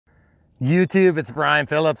YouTube, it's Brian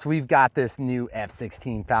Phillips. We've got this new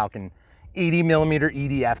F-16 Falcon 80mm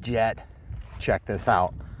EDF jet. Check this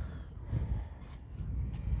out.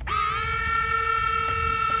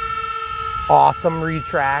 Awesome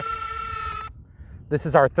retracts. This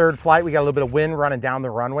is our third flight. We got a little bit of wind running down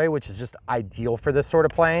the runway, which is just ideal for this sort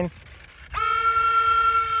of plane.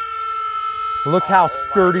 Look how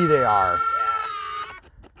sturdy they are.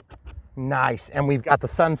 Nice. And we've got the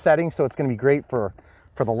sun setting, so it's going to be great for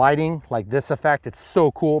the lighting, like this effect. It's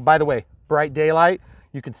so cool. By the way, bright daylight,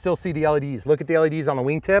 you can still see the LEDs. Look at the LEDs on the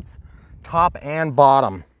wingtips, top and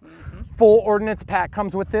bottom. Full ordnance pack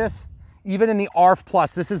comes with this. Even in the ARF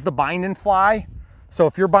Plus, this is the bind and fly. So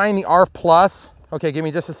if you're buying the ARF Plus, okay, give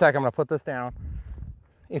me just a second, I'm gonna put this down.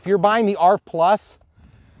 If you're buying the ARF Plus,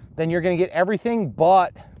 then you're gonna get everything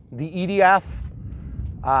but the EDF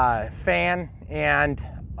fan and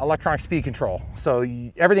electronic speed control. So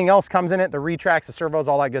everything else comes in it, the retracts, the servos,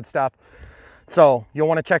 all that good stuff. So you'll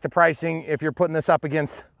want to check the pricing if you're putting this up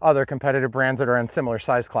against other competitive brands that are in similar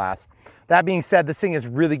size class. That being said, this thing is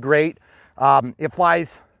really great. It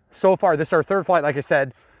flies so far, this is our third flight, like I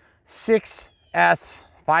said, 6S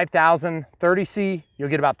 5000 30C. You'll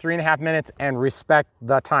get about 3.5 minutes, and respect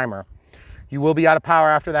the timer. You will be out of power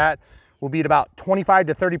after that. We'll be at about 25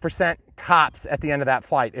 to 30% tops at the end of that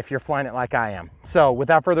flight if you're flying it like I am. So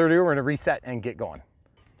without further ado, we're gonna reset and get going.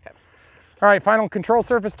 Okay. All right, final control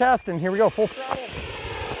surface test, and here we go, full throttle.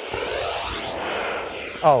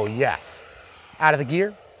 Oh yes. Out of the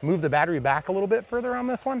gear, move the battery back a little bit further on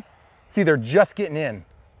this one. See, they're just getting in.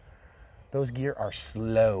 Those gear are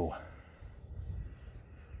slow.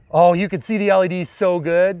 Oh, you can see the LEDs so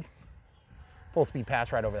good. Full speed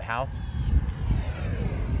pass right over the house.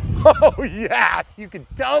 Oh yes, you can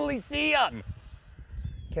totally see them.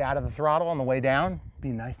 Okay, out of the throttle on the way down. Be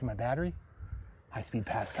nice to my battery. High speed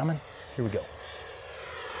pass coming. Here we go.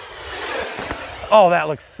 Oh, that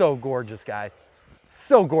looks so gorgeous, guys.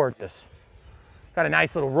 So gorgeous. Got a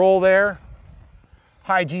nice little roll there.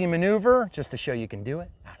 High G maneuver, just to show you can do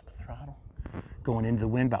it. Out of the throttle. Going into the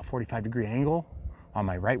wind, about 45-degree angle on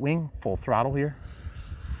my right wing. Full throttle here.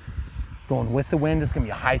 Going with the wind, it's gonna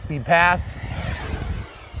be a high speed pass.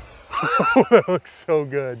 That looks so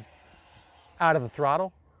good. Out of the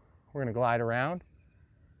throttle, we're gonna glide around.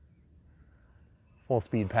 Full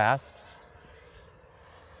speed pass.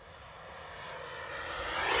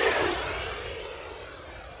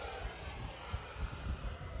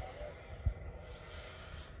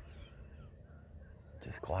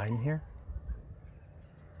 Just gliding here.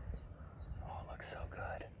 Oh, it looks so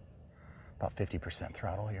good. About 50%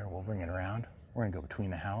 throttle here. We'll bring it around. We're gonna go between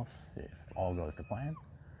the house if all goes to plan.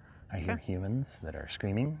 I hear humans that are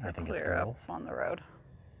screaming. I think it's girls. On the road.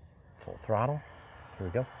 Full throttle. Here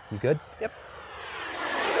we go. You good? Yep.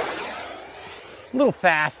 A little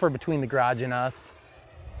fast for between the garage and us.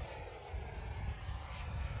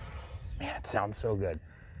 Man, it sounds so good.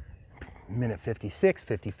 Minute 56,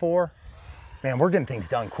 54. Man, we're getting things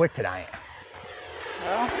done quick tonight.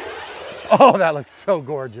 Well. Oh, that looks so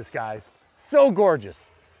gorgeous, guys. So gorgeous.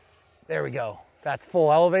 There we go. That's full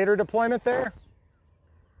elevator deployment there.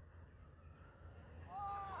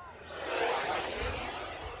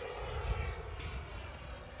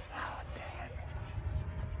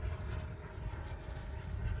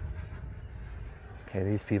 Okay,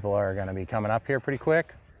 these people are gonna be coming up here pretty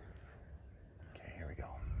quick. Okay, here we go.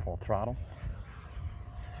 Full throttle.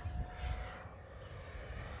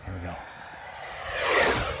 Here we go.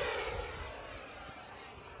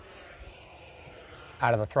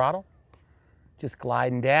 Out of the throttle. Just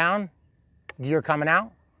gliding down. Gear coming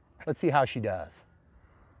out. Let's see how she does.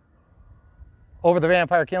 Over the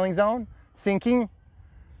vampire killing zone. Sinking.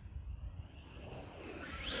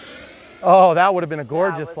 Oh, that would have been a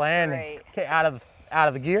gorgeous landing. Great. Okay, out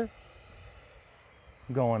of the gear.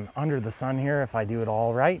 Going under the sun here if I do it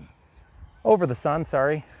all right. Over the sun,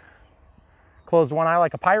 sorry. Closed one eye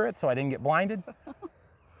like a pirate so I didn't get blinded.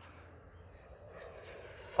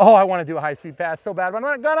 Oh, I want to do a high-speed pass so bad, but I'm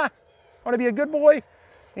not gonna. I want to be a good boy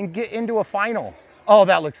and get into a final. Oh,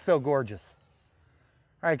 that looks so gorgeous.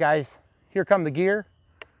 All right, guys, here come the gear.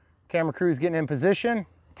 Camera crew's getting in position.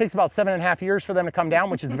 Takes about 7.5 years for them to come down,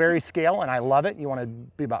 which is very scale, and I love it. You want to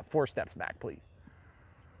be about 4 steps back, please.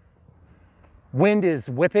 Wind is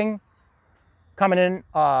whipping, coming in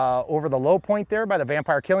over the low point there by the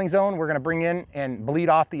vampire killing zone. We're going to bring in and bleed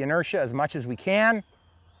off the inertia as much as we can. A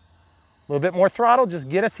little bit more throttle, just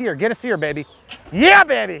get us here, baby. Yeah,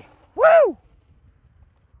 baby, woo!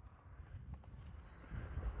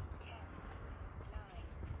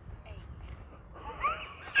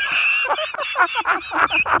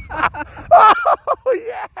 Oh,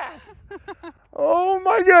 yes! Oh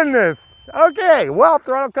my goodness. Okay, well,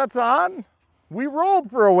 throttle cuts on. We rolled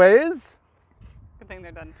for a ways. Good thing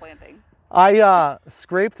they're done planting. I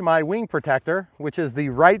scraped my wing protector, which is the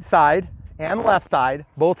right side and left side.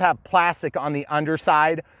 Both have plastic on the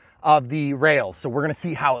underside of the rails. So we're gonna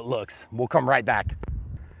see how it looks. We'll come right back.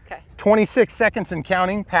 Okay. 26 seconds and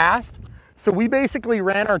counting passed. So we basically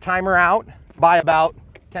ran our timer out by about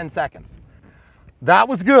 10 seconds. That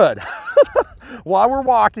was good. While we're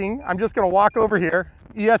walking, I'm just gonna walk over here.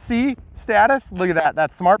 ESC status, look at that.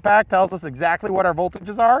 That smart pack tells us exactly what our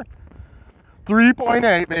voltages are.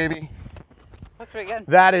 3.8, baby. That's pretty good.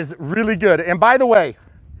 That is really good. And by the way,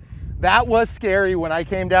 that was scary when I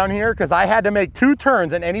came down here because I had to make 2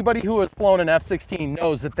 turns, and anybody who has flown an F-16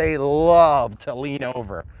 knows that they love to lean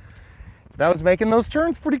over. That was making those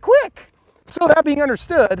turns pretty quick. So that being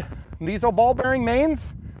understood, these are ball bearing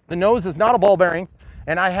mains. The nose is not a ball bearing,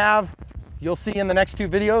 and I have, you'll see in the next 2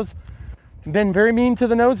 videos, been very mean to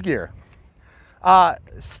the nose gear.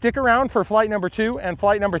 Stick around for flight number 2 and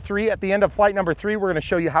flight number 3. At the end of flight number 3, we're gonna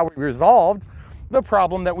show you how we resolved the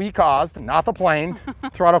problem that we caused, not the plane.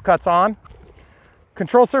 Throttle cuts on.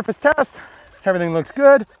 Control surface test, everything looks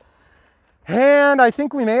good. And I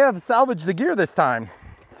think we may have salvaged the gear this time.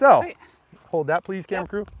 So, Great. Hold that please, camera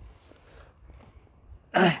crew.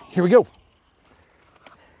 Here we go.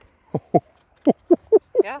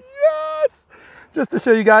 Yeah. Yes! Just to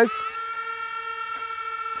show you guys.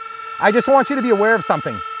 I just want you to be aware of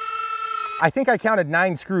something. I think I counted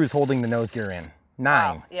 9 screws holding the nose gear in.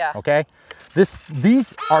 9. Wow, yeah. Okay?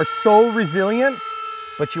 These are so resilient,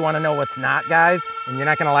 but you want to know what's not, guys? And you're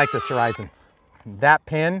not going to like this, Horizon. That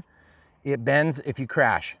pin, it bends if you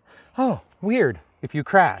crash. Oh, weird. If you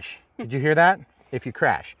crash. Did you hear that? If you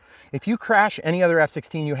crash. If you crash any other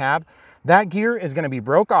F-16 you have, that gear is going to be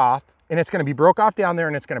broke off, and it's going to be broke off down there,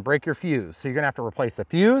 and it's going to break your fuse. So you're going to have to replace the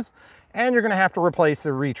fuse, and you're going to have to replace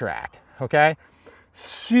the retract. Okay?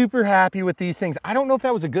 Super happy with these things. I don't know if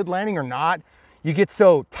that was a good landing or not. You get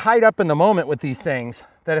so tied up in the moment with these things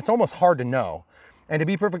that it's almost hard to know. And to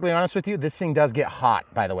be perfectly honest with you, this thing does get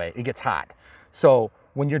hot, by the way. It gets hot. So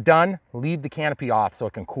when you're done, leave the canopy off so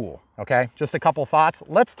it can cool, okay? Just a couple thoughts.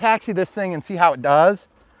 Let's taxi this thing and see how it does.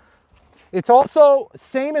 It's also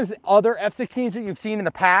same as other F-16s that you've seen in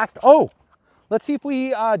the past. Oh, let's see if we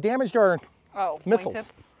damaged our missiles.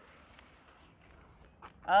 Wingtips.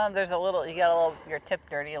 There's a little, you got a little, your tip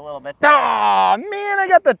dirty a little bit. Oh man, I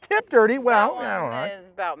got the tip dirty. Well, I don't know. Is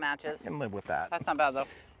about matches. I can live with that. That's not bad though.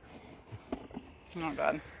 Not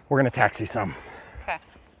bad. We're gonna taxi some. Okay.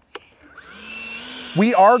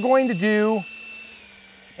 We are going to do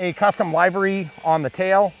a custom livery on the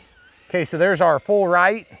tail. Okay, so there's our full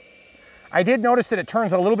right. I did notice that it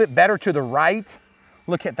turns a little bit better to the right.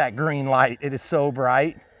 Look at that green light. It is so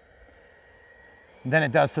bright. Than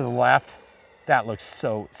it does to the left. That looks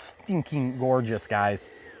so stinking gorgeous, guys.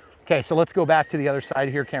 Okay, so let's go back to the other side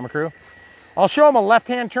here, camera crew. I'll show them a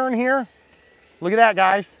left-hand turn here. Look at that,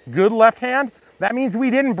 guys. Good left hand. That means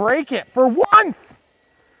we didn't break it for once.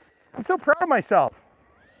 I'm so proud of myself.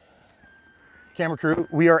 Camera crew,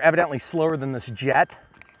 we are evidently slower than this jet.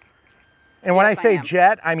 And when I say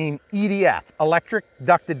jet, I mean EDF, electric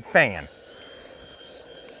ducted fan.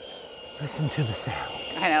 Listen to the sound.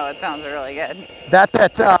 I know, it sounds really good.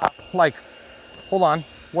 Like, hold on,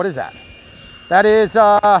 what is that? That is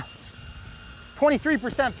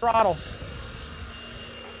 23% throttle.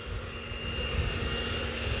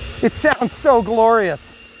 It sounds so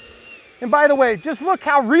glorious. And by the way, just look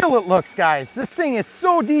how real it looks, guys. This thing is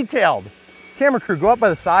so detailed. Camera crew, go up by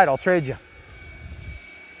the side, I'll trade you.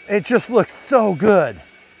 It just looks so good.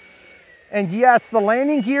 And yes, the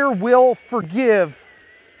landing gear will forgive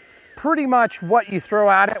pretty much what you throw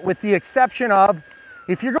at it, with the exception of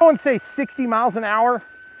if you're going, say, 60 miles an hour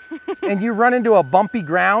and you run into a bumpy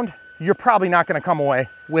ground, you're probably not going to come away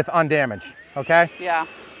with undamaged, okay? Yeah.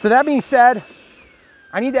 So that being said,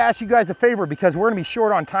 I need to ask you guys a favor because we're going to be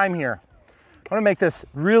short on time here. I'm going to make this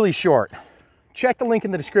really short. Check the link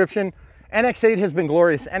in the description. NX8 has been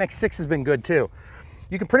glorious. NX6 has been good too.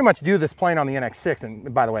 You can pretty much do this plane on the NX6.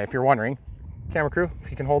 And by the way, if you're wondering, camera crew,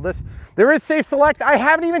 if you can hold this, there is safe select. I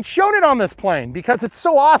haven't even shown it on this plane because it's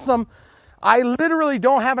so awesome. I literally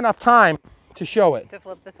don't have enough time to show it. To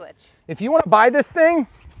flip the switch. If you want to buy this thing,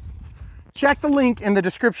 check the link in the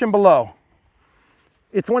description below.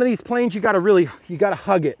 It's one of these planes you gotta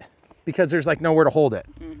hug it because there's like nowhere to hold it.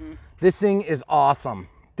 Mm-hmm. This thing is awesome.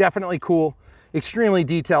 Definitely cool, extremely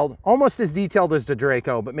detailed, almost as detailed as the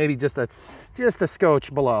Draco, but maybe just a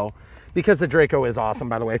scotch below, because the Draco is awesome,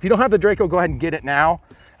 by the way. If you don't have the Draco, go ahead and get it now.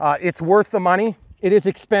 It's worth the money. It is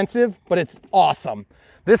expensive, but it's awesome.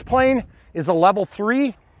 This plane is a level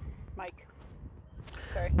 3. Mike.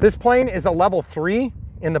 Sorry. This plane is a level 3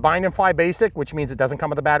 in the bind and fly basic, which means it doesn't come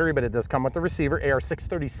with a battery, but it does come with the receiver,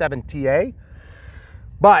 AR637TA.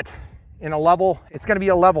 But in a level, it's gonna be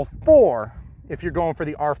a level 4 if you're going for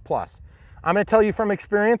the ARF Plus. I'm gonna tell you from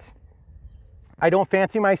experience, I don't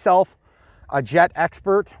fancy myself a jet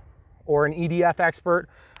expert or an EDF expert.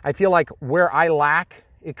 I feel like where I lack,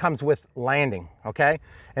 it comes with landing, okay?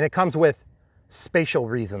 And it comes with spatial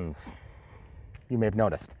reasons, you may have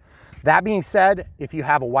noticed. That being said, if you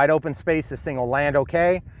have a wide open space, this thing will land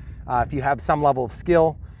okay. If you have some level of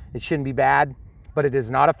skill, it shouldn't be bad, but it is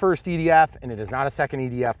not a first EDF and it is not a second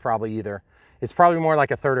EDF probably either. It's probably more like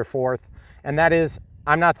a third or fourth. And that is,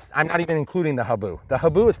 I'm not even including the Habu. The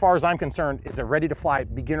Habu, as far as I'm concerned, is a ready to fly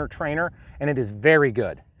beginner trainer and it is very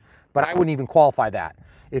good, but I wouldn't even qualify that.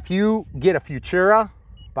 If you get a Futura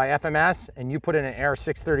by FMS and you put in an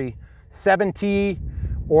AR637T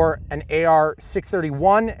or an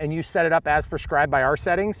AR631 and you set it up as prescribed by our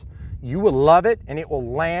settings, you will love it and it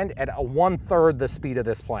will land at a 1/3 the speed of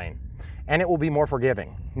this plane and it will be more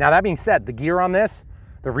forgiving. Now that being said, the gear on this,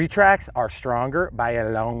 the retracts are stronger by a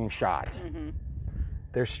long shot.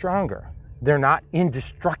 They're stronger. They're not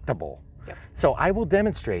indestructible. Yep. So I will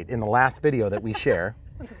demonstrate in the last video that we share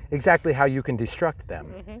exactly how you can destruct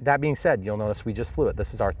them. That being said, you'll notice we just flew it.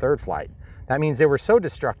 This is our 3rd flight. That means they were so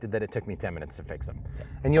destructed that it took me 10 minutes to fix them.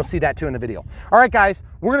 And you'll see that too in the video. All right, guys,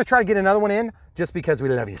 we're gonna try to get another one in just because we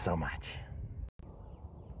love you so much.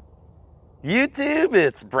 YouTube,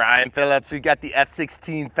 it's Brian Phillips. We got the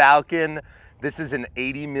F-16 Falcon. This is an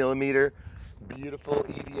 80mm, beautiful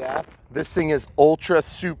EDF. This thing is ultra,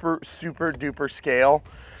 super duper scale.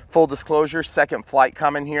 Full disclosure, 2nd flight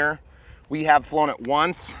coming here. We have flown it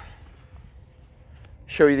once.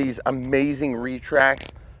 Show you these amazing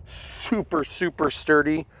retracts. Super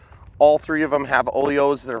sturdy. All 3 of them have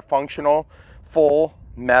oleos that are functional, full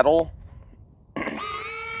metal.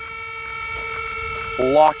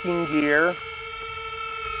 Locking gear.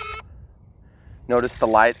 Notice the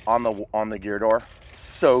light on the gear door.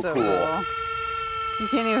 So cool. You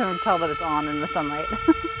can't even tell that it's on in the sunlight.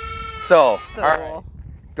 So So all right, cool.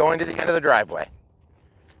 going to the end of the driveway.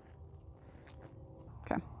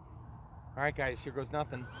 Okay. All right, guys, here goes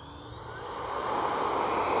nothing.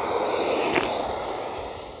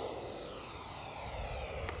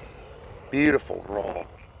 Beautiful roll.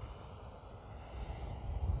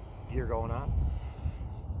 Gear going up.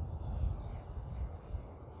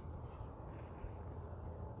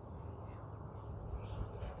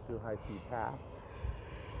 Do a high-speed pass.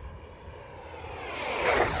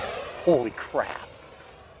 Holy crap.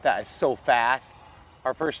 That is so fast.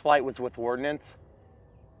 Our first flight was with ordnance.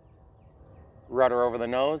 Rudder over the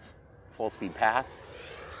nose, full speed pass.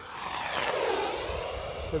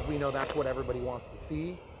 Because we know that's what everybody wants to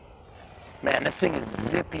see. Man, this thing is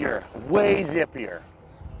zippier, way zippier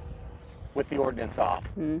with the ordnance off.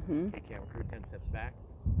 Okay, camera crew, 10 steps back.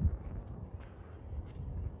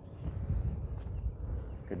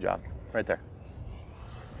 Good job, right there.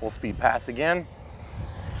 Full speed pass again.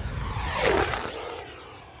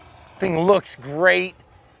 Thing looks great.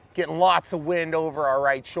 Getting lots of wind over our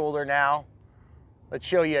right shoulder now. Let's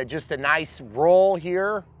show you just a nice roll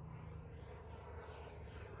here.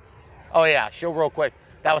 Oh yeah, show real quick.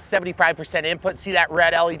 That was 75% input. See that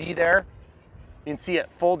red LED there? You can see it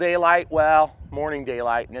full daylight, well, morning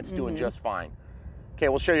daylight, and it's doing just fine. Okay,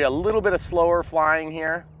 we'll show you a little bit of slower flying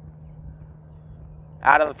here.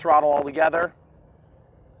 Out of the throttle altogether.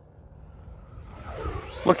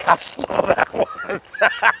 Look how slow that was.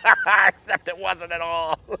 Except it wasn't at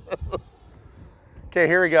all. Okay,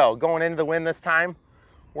 here we go. Going into the wind this time.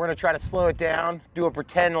 We're gonna try to slow it down, do a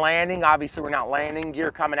pretend landing. Obviously, we're not landing.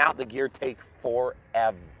 Gear coming out, the gear take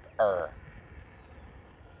forever.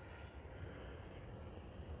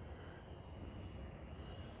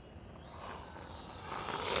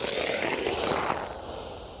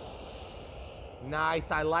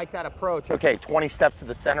 Nice, I like that approach. Okay, 20 steps to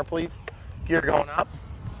the center, please. Gear going up.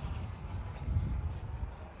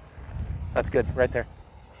 That's good, right there.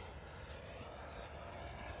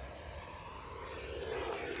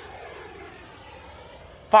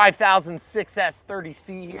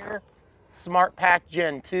 (5006S30C here, Smart Pack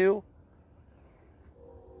Gen 2.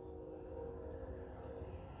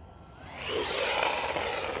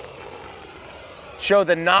 Show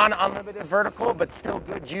the non-unlimited vertical, but still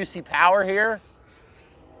good juicy power here.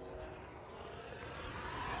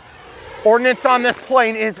 Ordnance on this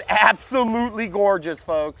plane is absolutely gorgeous,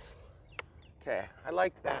 folks. Okay, I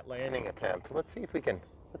like that landing attempt. Let's see if we can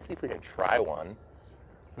try one.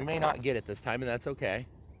 We may not get it this time, and that's okay.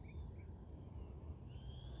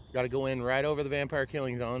 Got to go in right over the vampire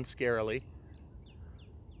killing zone, scarily.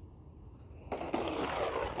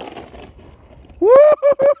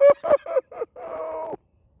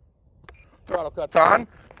 seatbelts on.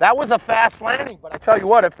 That was a fast landing, but I tell you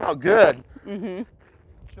what, it felt good. Mm-hmm.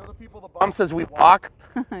 Show the people the bumps as we walk.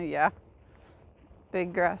 Yeah.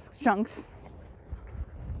 Big grass chunks.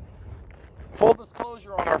 Full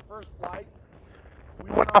disclosure, on our first flight,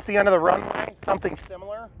 we went off the end of the runway, something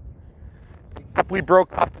similar, except we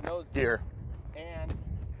broke off the nose gear. And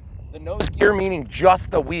the nose gear meaning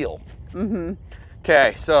just the wheel. Mm-hmm.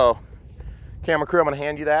 Okay, so camera crew, I'm gonna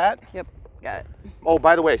hand you that. Yep, got it. Oh,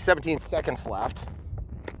 by the way, 17 seconds left.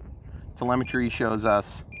 Telemetry shows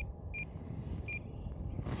us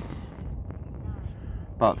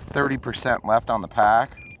about 30% left on the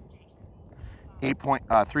pack.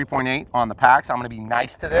 3.8 on the packs. I'm gonna be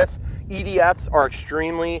nice to this. EDFs are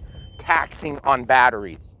extremely taxing on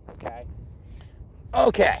batteries, okay?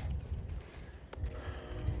 Okay.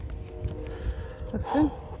 Looks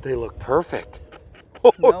good. They look perfect.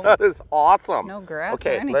 Oh, No, that is awesome. no grass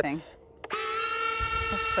Okay, or anything. let's.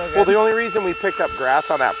 Looks so good. Well, the only reason we picked up grass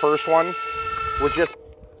on that first one was just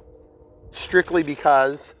strictly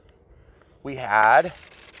because we had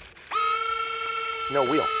no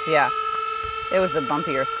wheel. Yeah. It was a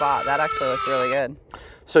bumpier spot. That actually looked really good.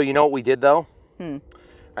 So you know what we did though? Hmm.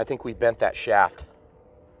 I think we bent that shaft.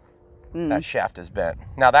 Mm. That shaft is bent.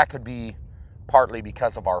 Now that could be partly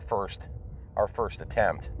because of our first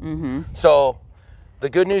attempt. Mm-hmm. So the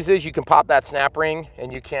good news is you can pop that snap ring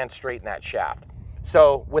and you can straighten that shaft.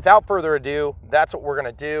 So without further ado, that's what we're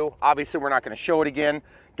gonna do. Obviously we're not gonna show it again.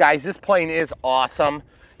 Guys, this plane is awesome.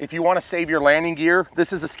 If you wanna save your landing gear,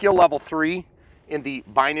 this is a skill level 3 in the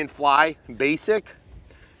bind and fly basic,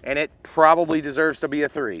 and it probably deserves to be a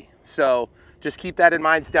 3. So just keep that in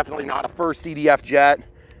mind. It's definitely not a first EDF jet,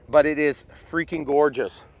 but it is freaking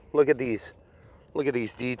gorgeous. Look at these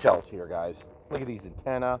details here, guys. Look at these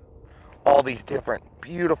antenna, all these different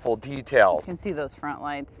beautiful details. You can see those front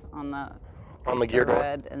lights on the gear door.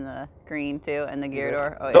 red and the green too, and the gear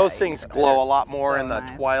door. Oh, Those yeah, things they're glow a lot more so in the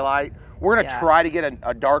nice. twilight. We're gonna Yeah. try to get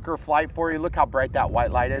a darker flight for you. Look how bright that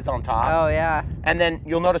white light is on top. Oh yeah. And then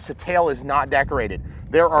you'll notice the tail is not decorated.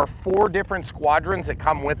 There are 4 different squadrons that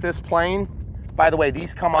come with this plane. By the way,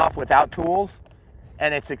 these come off without tools,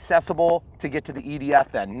 and it's accessible to get to the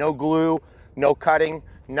EDF then. No glue, no cutting,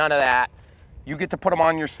 none of that. You get to put them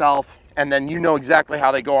on yourself, and then you know exactly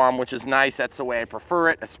how they go on, which is nice. That's the way I prefer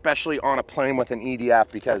it, especially on a plane with an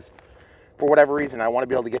EDF, because for whatever reason, I want to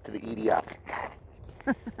be able to get to the EDF,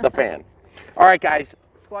 the fan. All right, guys.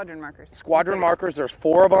 Squadron markers. Squadron markers, there's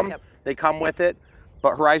 4 of them. Yep. They come with it,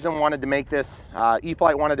 but Horizon wanted to make this,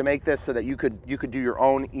 E-flite wanted to make this so that you could do your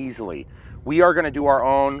own easily. We are gonna do our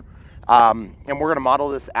own, and we're gonna model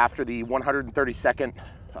this after the 132nd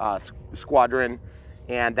Squadron,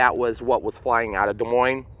 and that was what was flying out of Des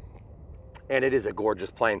Moines. And it is a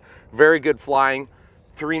gorgeous plane. Very good flying.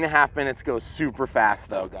 3.5 minutes goes super fast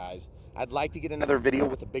though, guys. I'd like to get another video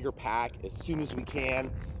with a bigger pack as soon as we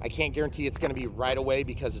can. I can't guarantee it's gonna be right away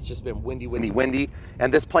because it's just been windy, windy, windy.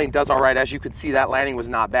 And this plane does all right. As you can see, that landing was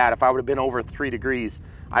not bad. If I would have been over 3 degrees,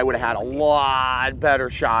 I would have had a lot better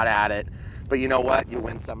shot at it. But you know what? You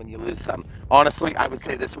win some and you lose some. Honestly, I would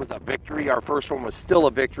say this was a victory. Our first one was still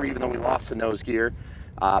a victory, even though we lost the nose gear.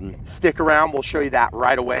 Stick around, we'll show you that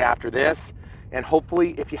right away after this. And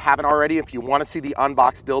hopefully, if you haven't already, if you wanna see the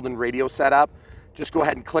unbox build and radio setup, just go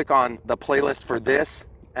ahead and click on the playlist for this,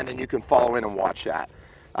 and then you can follow in and watch that.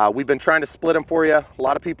 We've been trying to split them for you. A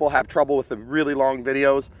lot of people have trouble with the really long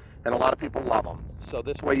videos, and a lot of people love them. So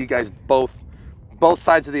this way you guys both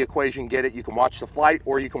sides of the equation get it. You can watch the flight,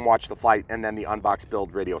 or you can watch the flight and then the unbox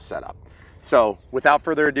build radio setup. So without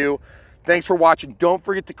further ado, thanks for watching. Don't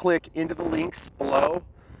forget to click into the links below.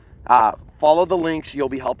 Follow the links. You'll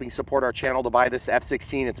be helping support our channel to buy this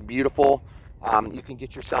F-16. It's beautiful. You can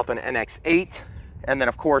get yourself an NX8. And then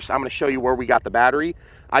of course, I'm gonna show you where we got the battery.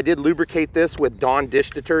 I did lubricate this with Dawn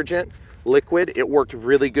dish detergent liquid. It worked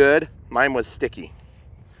really good. Mine was sticky.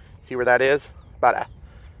 See where that is? I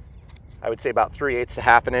would say about 3/8 to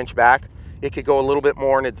 1/2 inch back. It could go a little bit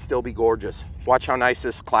more and it'd still be gorgeous. Watch how nice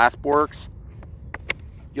this clasp works.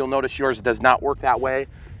 You'll notice yours does not work that way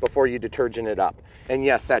before you detergent it up. And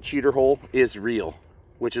yes, that cheater hole is real,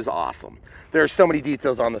 which is awesome. There are so many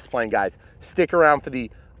details on this plane, guys. Stick around for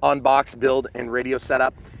the unbox, build, and radio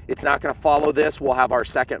setup. It's not gonna follow this. We'll have our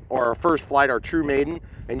second or our first flight, our true maiden,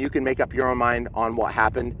 and you can make up your own mind on what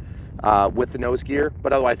happened with the nose gear,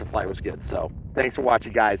 but otherwise the flight was good. So thanks for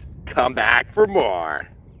watching, guys. Come back for more.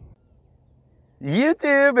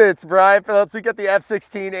 YouTube, it's Brian Phillips. We got the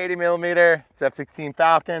F-16 80mm. It's F-16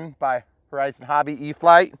 Falcon by Horizon Hobby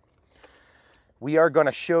E-flite. We are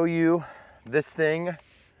gonna show you this thing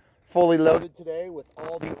fully loaded today with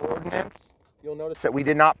all the ordnance. You'll notice that we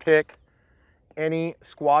did not pick any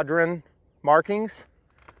squadron markings,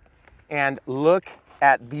 and look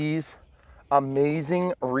at these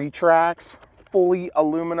amazing retracts, fully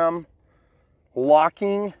aluminum,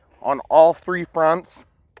 locking on all 3 fronts.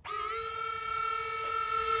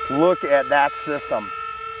 Look at that system.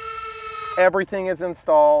 Everything is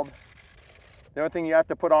installed. The only thing you have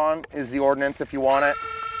to put on is the ordnance if you want it.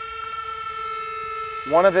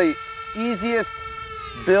 One of the easiest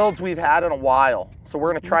builds we've had in a while. So we're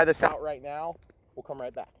gonna try this out right now. We'll come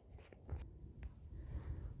right back.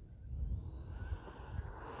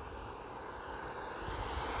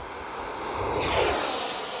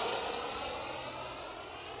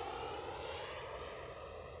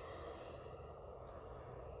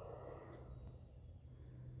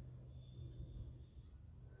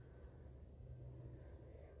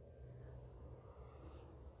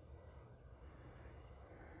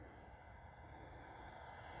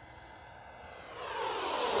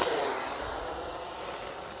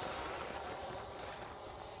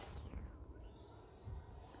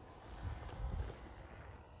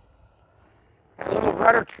 A little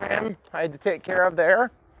rudder trim I had to take care of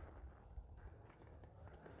there.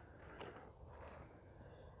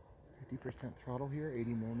 50% throttle here,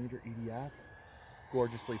 80mm EDF.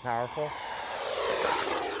 Gorgeously powerful.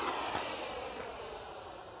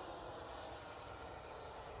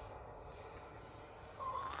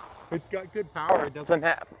 It's got good power. It doesn't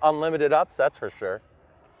have unlimited ups, that's for sure.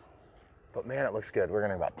 But man, it looks good. We're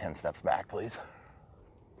gonna go about 10 steps back, please.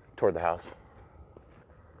 Toward the house.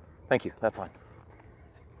 Thank you, that's fine.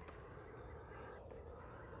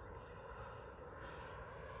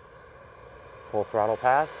 Full throttle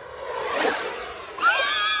pass.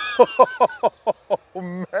 Oh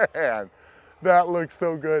man, that looks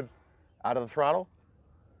so good. Out of the throttle.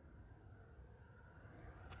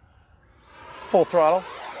 Full throttle.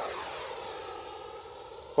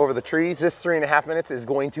 Over the trees. This 3.5 minutes is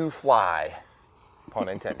going to fly. Pun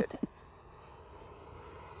intended.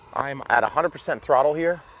 I'm at 100% throttle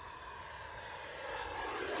here.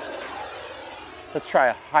 Let's try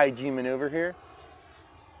a high G maneuver here.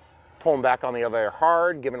 Pulling back on the elevator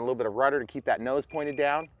hard, giving a little bit of rudder to keep that nose pointed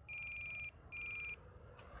down.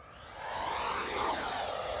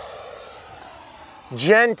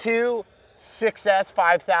 Gen 2 6S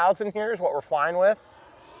 5000 here is what we're flying with.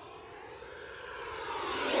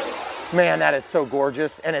 Man, that is so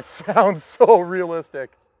gorgeous and it sounds so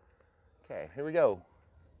realistic. Okay, here we go.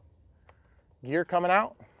 Gear coming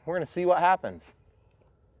out. We're gonna see what happens.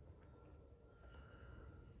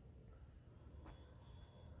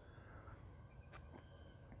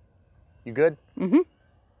 You good? Mm-hmm.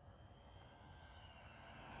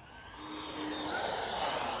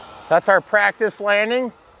 That's our practice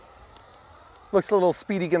landing. Looks a little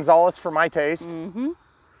Speedy Gonzalez for my taste. Mm-hmm.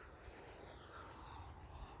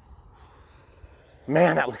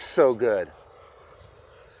 Man, that looks so good.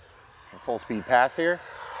 A full speed pass here.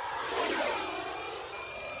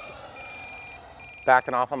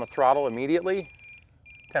 Backing off on the throttle immediately.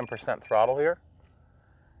 10% throttle here.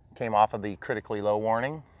 Came off of the critically low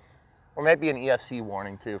warning. Or maybe an ESC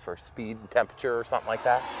warning too for speed and temperature or something like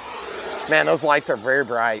that. Man, those lights are very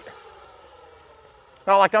bright.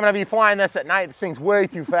 Not like I'm gonna be flying this at night. This thing's way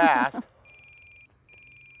too fast.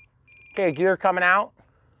 Okay, gear coming out.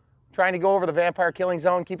 Trying to go over the vampire killing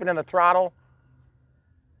zone, keeping in the throttle.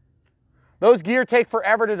 Those gear take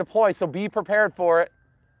forever to deploy, so be prepared for it.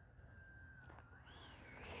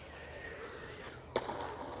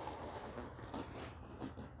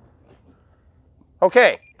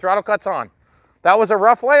 Okay, throttle cuts on. That was a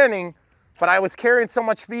rough landing, but I was carrying so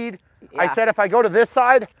much speed. Yeah. I said if I go to this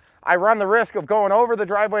side, I run the risk of going over the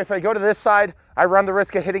driveway. If I go to this side, I run the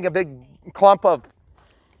risk of hitting a big clump of...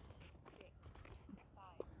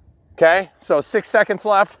 Okay, so 6 seconds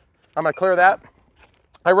left. I'm gonna clear that.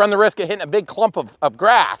 I run the risk of hitting a big clump of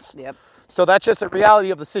grass. Yep. So that's just the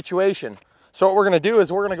reality of the situation. So what we're gonna do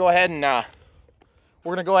is we're gonna go ahead and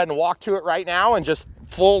walk to it right now and just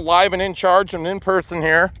full live and in charge and in person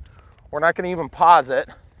here. We're not gonna even pause it.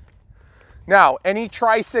 Now, any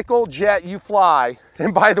tricycle jet you fly,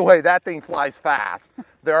 and by the way, that thing flies fast.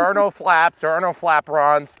 There are no flaps, there are no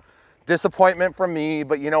flaperons. Disappointment from me,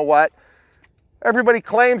 but you know what? Everybody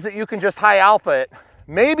claims that you can just high alpha it.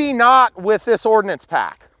 Maybe not with this ordnance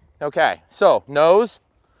pack. Okay, so nose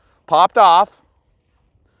popped off.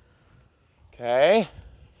 Okay.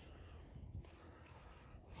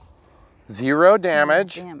 0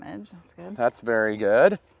 damage. Damage, that's good. That's very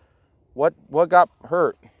good. What got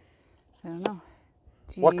hurt? I don't know.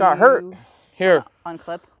 What got hurt? Here.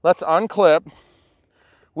 Unclip. Let's unclip.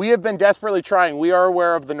 We have been desperately trying. We are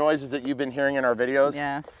aware of the noises that you've been hearing in our videos.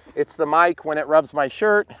 Yes. It's the mic when it rubs my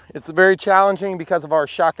shirt. It's very challenging because of our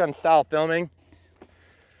shotgun style filming.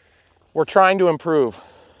 We're trying to improve.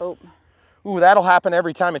 Oh. Ooh, that'll happen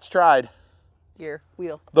every time it's tried. Your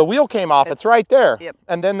wheel. The wheel came off. It's right there. Yep.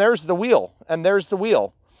 And then there's the wheel. And there's the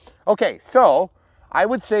wheel. Okay, so I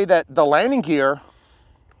would say that the landing gear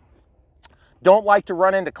don't like to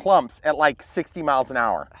run into clumps at like 60 miles an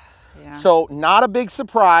hour. Yeah. So not a big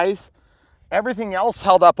surprise. Everything else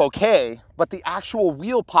held up okay, but the actual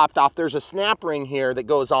wheel popped off. There's a snap ring here that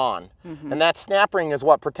goes on, and that snap ring is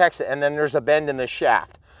what protects it. And then there's a bend in the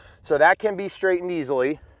shaft. So that can be straightened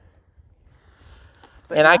easily.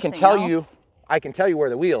 But and I can tell else? you where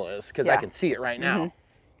the wheel is because I can see it right now.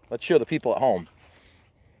 Let's show the people at home.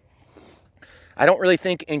 I don't really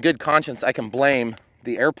think in good conscience I can blame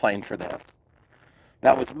the airplane for this.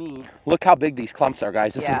 That was me. Look how big these clumps are,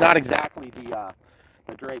 guys. This is not exactly the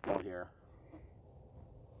Draco here.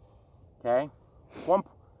 Okay.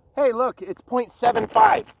 Hey, look, it's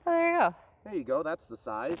 0.75. Oh, there you go. There you go. That's the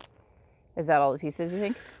size. Is that all the pieces, you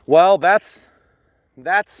think? Well, that's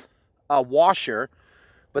a washer,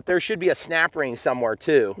 but there should be a snap ring somewhere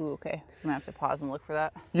too. Ooh, okay. So I'm gonna have to pause and look for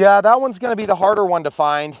that. Yeah, that one's going to be the harder one to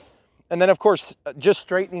find. And then, of course, just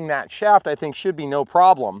straightening that shaft, I think, should be no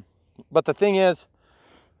problem. But the thing is,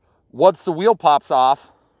 once the wheel pops off,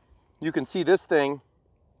 you can see this thing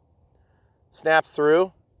snaps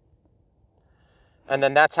through, and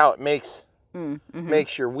then that's how it makes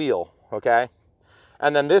your wheel, okay?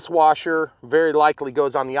 And then this washer very likely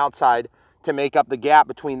goes on the outside to make up the gap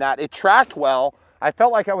between that. It tracked well. I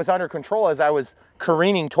felt like I was under control as I was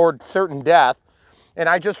careening toward certain death, and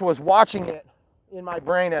I just was watching it in my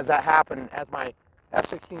brain as that happened, as my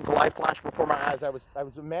F-16's light flashed before my eyes. I was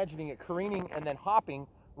imagining it careening and then hopping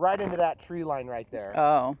right into that tree line right there.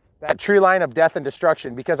 Oh. That tree line of death and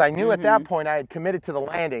destruction, because I knew at that point I had committed to the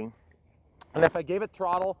landing. And if I gave it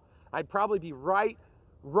throttle, I'd probably be right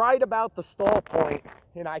about the stall point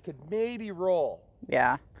and I could maybe roll.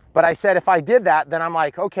 Yeah. But I said if I did that, then I'm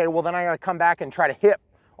like, okay, well then I gotta come back and try to hit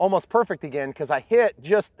almost perfect again, because I hit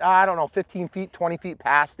just, I don't know, 15 feet, 20 feet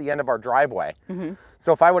past the end of our driveway.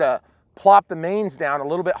 So if I would have plopped the mains down a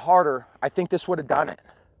little bit harder, I think this would have done it.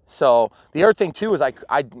 So the other thing too is I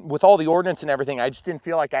with all the ordnance and everything, I just didn't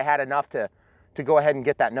feel like I had enough to go ahead and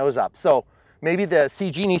get that nose up. So maybe the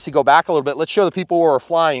CG needs to go back a little bit. Let's show the people where we're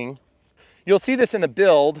flying. You'll see this in the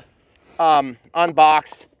build,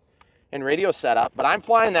 unboxed and radio setup, but I'm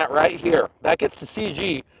flying that right here. That gets the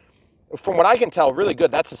CG, from what I can tell, really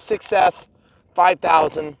good. That's a 6S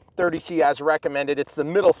 5000 30C as recommended. It's the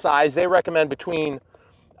middle size. They recommend between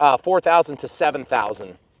 4,000 to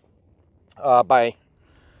 7,000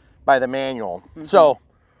 by the manual. So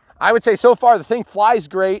I would say so far the thing flies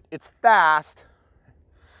great. It's fast.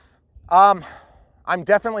 I'm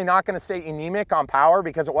definitely not going to say anemic on power,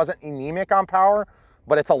 because it wasn't anemic on power,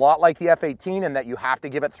 but it's a lot like the F-18 in that you have to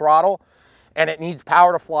give it throttle and it needs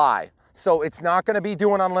power to fly. So it's not going to be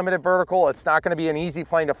doing unlimited vertical. It's not going to be an easy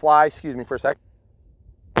plane to fly. Excuse me for a sec.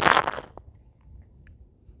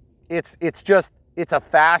 It's a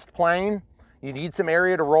fast plane. You need some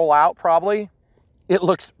area to roll out probably. It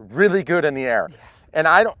looks really good in the air. And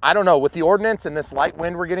I don't know, with the ordnance and this light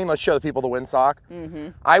wind we're getting, let's show the people the windsock.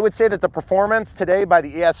 I would say that the performance today by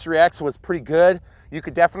the ES3X was pretty good. You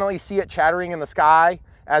could definitely see it chattering in the sky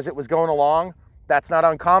as it was going along. That's not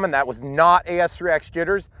uncommon. That was not AS3X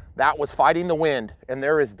jitters. That was fighting the wind, and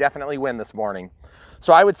there is definitely wind this morning.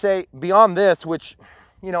 So I would say beyond this, which,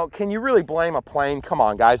 you know, can you really blame a plane? Come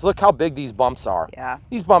on, guys, look how big these bumps are. Yeah.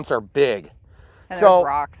 These bumps are big. And So- there's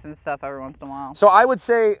rocks and stuff every once in a while. So I would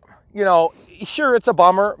say, you know, sure, it's a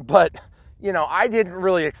bummer, but, you know, I didn't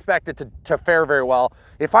really expect it to fare very well.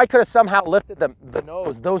 If I could have somehow lifted the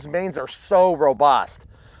nose, those mains are so robust.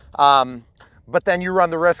 But then you run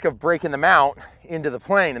the risk of breaking the mount into the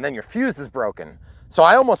plane, and then your fuse is broken. So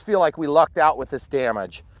I almost feel like we lucked out with this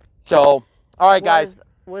damage. So, all right, guys.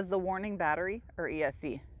 Was the warning battery or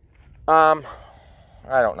ESC? I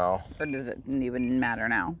don't know. Or does it even matter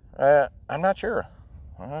now? I'm not sure.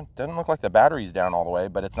 It doesn't look like the battery's down all the way,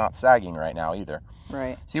 but it's not sagging right now either.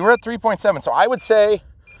 Right. See, we're at 3.7. So I would say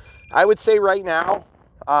right now,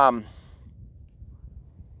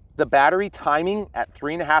 the battery timing at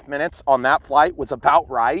 3.5 minutes on that flight was about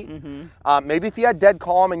right. Maybe if you had dead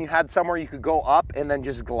calm and you had somewhere you could go up and then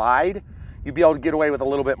just glide, you'd be able to get away with a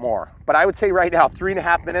little bit more. But I would say right now,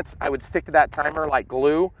 3.5 minutes, I would stick to that timer like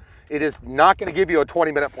glue. It is not going to give you a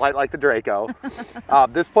 20-minute flight like the Draco.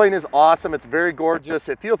 This plane is awesome. It's very gorgeous.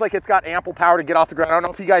 It feels like it's got ample power to get off the ground. I don't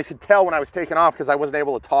know if you guys could tell when I was taking off because I wasn't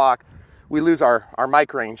able to talk. We lose our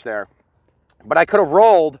mic range there. but I could have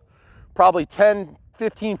rolled probably 10,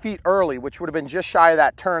 15 feet early, which would have been just shy of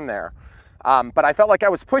that turn there. But I felt like I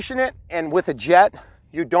was pushing it, and with a jet,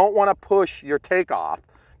 you don't want to push your takeoff,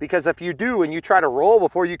 because if you do and you try to roll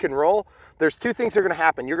before you can roll, there's two things that are going to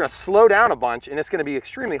happen. You're going to slow down a bunch, and it's going to be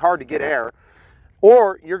extremely hard to get air,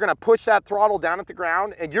 or you're going to push that throttle down at the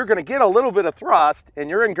ground, and you're going to get a little bit of thrust, and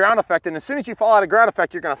you're in ground effect, and as soon as you fall out of ground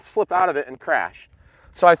effect, you're going to slip out of it and crash.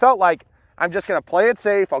 So I felt like I'm just going to play it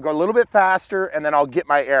safe. I'll go a little bit faster, and then I'll get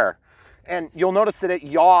my air. And you'll notice that it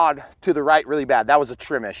yawed to the right really bad. That was a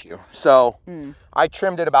trim issue. So I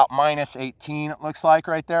trimmed it about -18, it looks like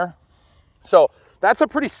right there. So that's a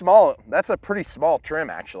pretty small trim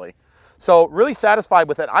actually. So really satisfied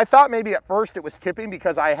with it. I thought maybe at first it was tipping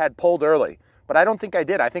because I had pulled early, but I don't think I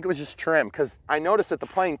did. I think it was just trim, because I noticed that the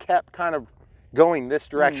plane kept kind of going this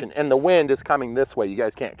direction and the wind is coming this way. You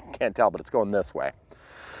guys can't tell, but it's going this way.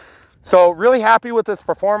 So really happy with this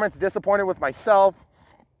performance, disappointed with myself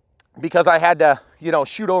because I had to, you know,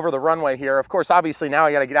 shoot over the runway here. Of course, obviously now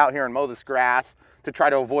I got to get out here and mow this grass to try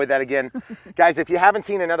to avoid that again. Guys, if you haven't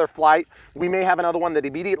seen another flight, we may have another one that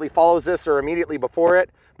immediately follows this or immediately before it.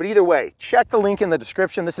 But either way, check the link in the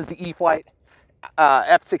description. This is the E-flite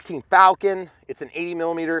F-16 Falcon. It's an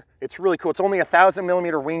 80mm. It's really cool. It's only a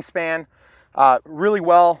 1,000mm wingspan. Really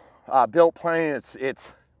well built plane.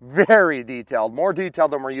 It's very detailed, more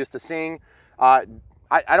detailed than we're used to seeing. I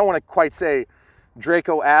don't want to quite say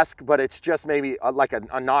Draco-esque, but it's just maybe like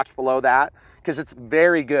a notch below that, because it's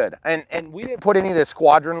very good. And we didn't put any of the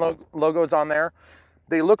squadron logos on there.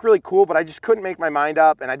 They look really cool, but I just couldn't make my mind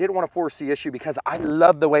up, and I didn't want to force the issue because I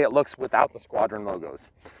love the way it looks without the squadron logos.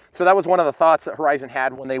 So that was one of the thoughts that Horizon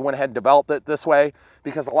had when they went ahead and developed it this way,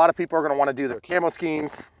 because a lot of people are going to want to do their camo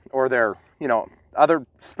schemes or their, you know, other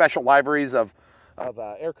special liveries of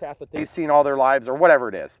aircraft that they've seen all their lives or whatever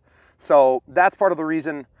it is. So that's part of the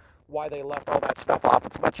reason why they left all that stuff off.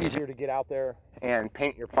 It's much easier to get out there and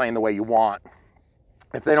paint your plane the way you want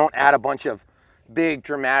if they don't add a bunch of big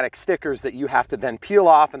dramatic stickers that you have to then peel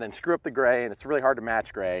off and then screw up the gray, and it's really hard to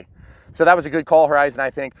match gray. So that was a good call, Horizon, I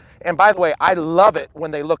think. And by the way, I love it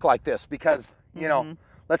when they look like this because, you know,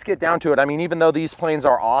 let's get down to it. I mean, even though these planes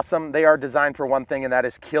are awesome, they are designed for one thing, and that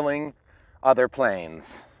is killing other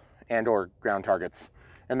planes and or ground targets.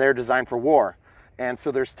 And they're designed for war. And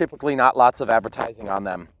so there's typically not lots of advertising on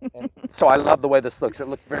them. And so I love the way this looks. It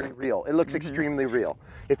looks very real. It looks extremely real.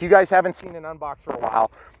 If you guys haven't seen an unbox for a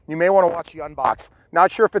while, you may want to watch the unbox.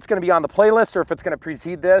 Not sure if it's going to be on the playlist or if it's going to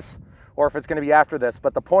precede this or if it's going to be after this.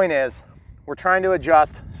 But the point is, we're trying to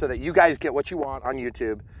adjust so that you guys get what you want on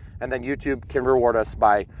YouTube, and then YouTube can reward us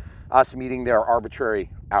by us meeting their arbitrary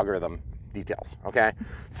algorithm details, okay?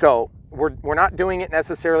 So we're not doing it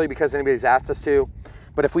necessarily because anybody's asked us to,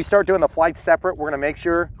 but if we start doing the flights separate, we're gonna make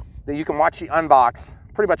sure that you can watch the unbox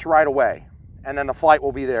pretty much right away, and then the flight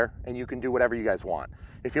will be there and you can do whatever you guys want.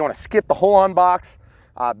 If you wanna skip the whole unbox,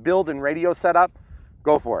 build and radio setup,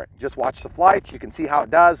 go for it. Just watch the flights, you can see how it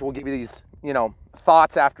does. We'll give you these, you know,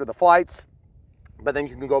 thoughts after the flights, but then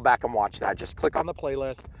you can go back and watch that. Just click on the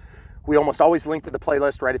playlist. We almost always link to the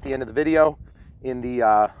playlist right at the end of the video in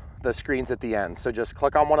the screens at the end. So just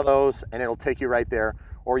click on one of those and it'll take you right there.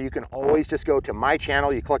 Or you can always just go to my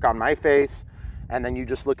channel, you click on my face, and then you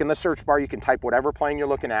just look in the search bar, you can type whatever plane you're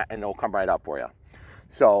looking at and it'll come right up for you.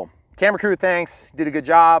 So camera crew, thanks, did a good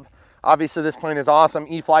job. Obviously this plane is awesome.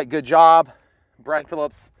 E-flite, good job. Brian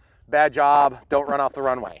Phillips, bad job, don't run off the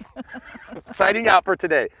runway. Signing out for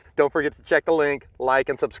today. Don't forget to check the link, like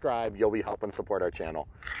and subscribe. You'll be helping support our channel.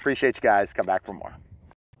 Appreciate you guys, come back for more.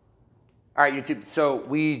 All right, YouTube, so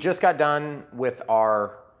we just got done with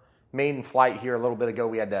our maiden flight here a little bit ago.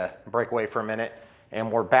 We had to break away for a minute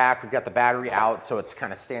and we're back. We've got the battery out, so it's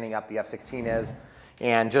kind of standing up, the F-16 is.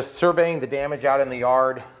 And just surveying the damage out in the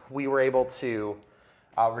yard, we were able to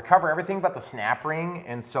recover everything but the snap ring.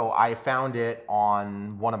 And so I found it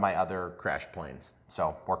on one of my other crashed planes.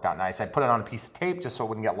 So worked out nice. I put it on a piece of tape just so it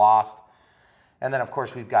wouldn't get lost. And then of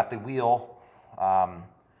course we've got the wheel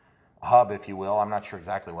hub, if you will. I'm not sure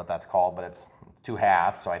exactly what that's called, but it's two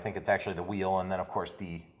halves. So I think it's actually the wheel and then of course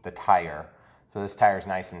the tire. So this tire is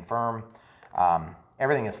nice and firm.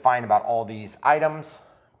 Everything is fine about all these items,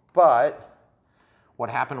 but what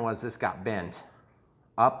happened was this got bent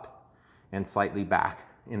up and slightly back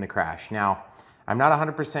in the crash. Now, I'm not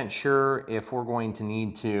 100% sure if we're going to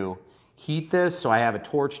need to heat this, so I have a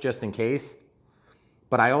torch just in case.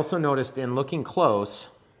 But I also noticed in looking close,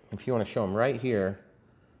 if you want to show them right here,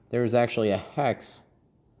 there's actually a hex.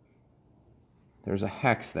 There's a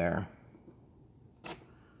hex there.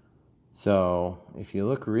 So if you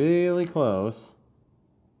look really close,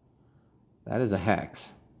 that is a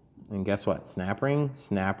hex. And guess what? Snap ring,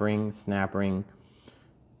 snap ring, snap ring,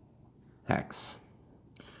 hex.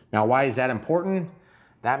 Now, why is that important?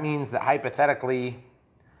 That means that hypothetically,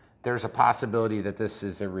 there's a possibility that this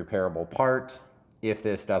is a repairable part if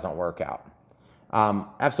this doesn't work out.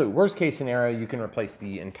 Absolute worst case scenario, you can replace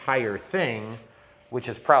the entire thing, which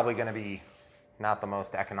is probably going to be not the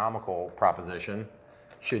most economical proposition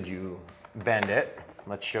should you bend it.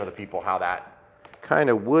 Let's show the people how that kind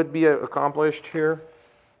of would be accomplished here.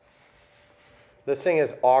 This thing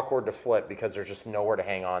is awkward to flip because there's just nowhere to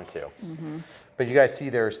hang on to. But you guys see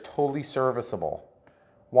there's totally serviceable.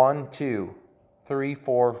 1, 2, 3,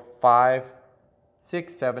 4, 5,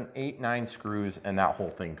 6, 7, 8, 9 screws, and that whole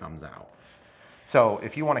thing comes out. So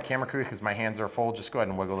if you want a camera crew, because my hands are full, just go ahead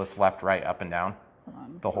and wiggle this left, right, up and down.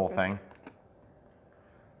 The whole thing.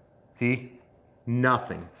 See?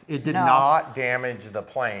 Nothing. It did not damage the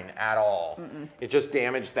plane at all. It just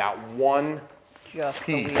damaged that one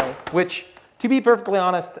piece, which, to be perfectly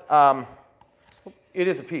honest, it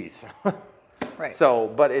is a piece. Right. So,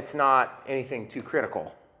 but it's not anything too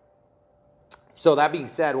critical. So that being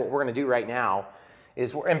said, what we're going to do right now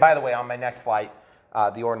is, and by the way, on my next flight,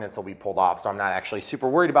 the ordnance will be pulled off, so I'm not actually super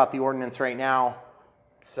worried about the ordnance right now.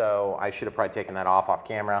 So I should have probably taken that off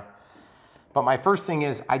camera. But my first thing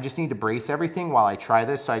is I just need to brace everything while I try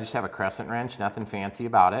this. So I just have a crescent wrench, nothing fancy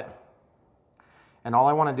about it. And all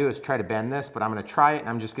I want to do is try to bend this, but I'm going to try it, and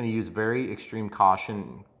I'm just going to use very extreme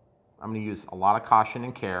caution. I'm going to use a lot of caution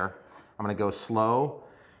and care. I'm going to go slow,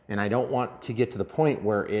 and I don't want to get to the point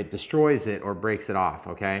where it destroys it or breaks it off,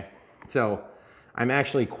 okay? So I'm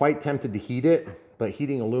actually quite tempted to heat it, but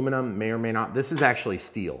heating aluminum may or may not. This is actually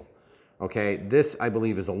steel, okay? This, I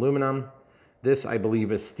believe, is aluminum. This, I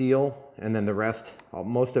believe, is steel, and then the rest,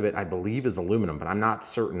 most of it, I believe, is aluminum, but I'm not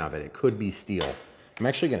certain of it. It could be steel. I'm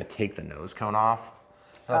actually going to take the nose cone off.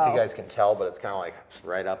 I don't know if you guys can tell, but it's kind of like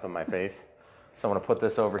right up in my face. So I'm going to put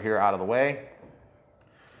this over here out of the way.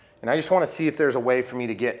 And I just want to see if there's a way for me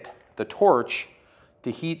to get the torch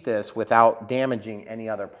to heat this without damaging any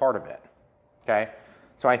other part of it, okay?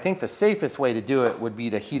 So I think the safest way to do it would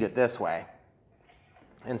be to heat it this way.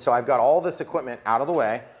 And so I've got all this equipment out of the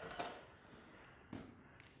way.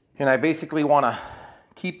 And I basically want to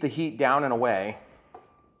keep the heat down and away.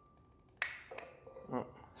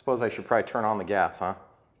 Suppose I should probably turn on the gas, huh?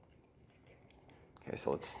 Okay,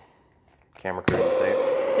 so let's camera crew to safe.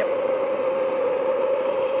 Yep.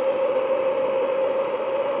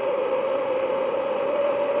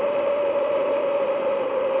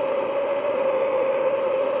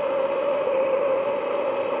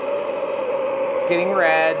 It's getting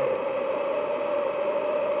red.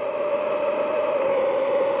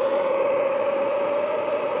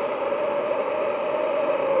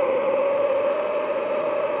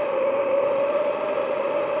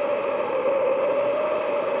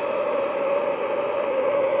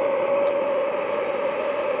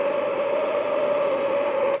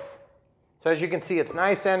 So as you can see, it's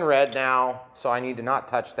nice and red now, so I need to not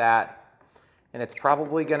touch that. And it's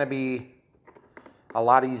probably going to be a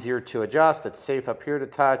lot easier to adjust. It's safe up here to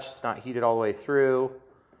touch. It's not heated all the way through.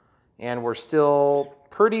 And we're still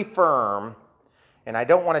pretty firm. And I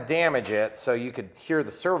don't want to damage it, so you could hear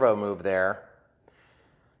the servo move there.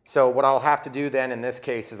 So what I'll have to do then in this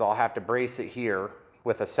case is I'll have to brace it here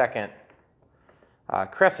with a second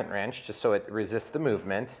crescent wrench, just so it resists the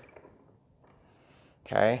movement.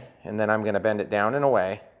 Okay, and then I'm going to bend it down and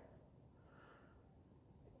away.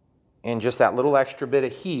 And just that little extra bit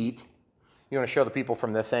of heat, you want to show the people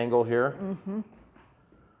from this angle here? I'm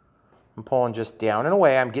pulling just down and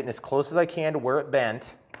away. I'm getting as close as I can to where it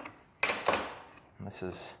bent. And this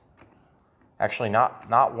is actually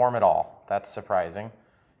not warm at all. That's surprising.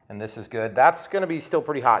 And this is good. That's going to be still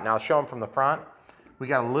pretty hot. Now I'll show them from the front. We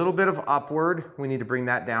got a little bit of upward. We need to bring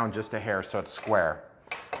that down just a hair so it's square.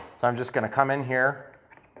 So I'm just going to come in here.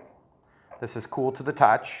 This is cool to the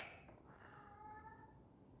touch.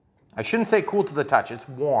 I shouldn't say cool to the touch, it's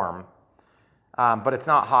warm, but it's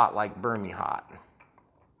not hot like burn me hot.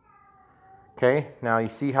 Okay, now you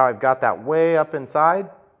see how I've got that way up inside,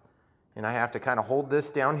 and I have to kind of hold this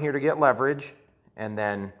down here to get leverage, and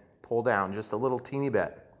then pull down just a little teeny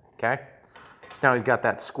bit, okay? So now we've got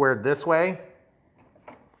that squared this way.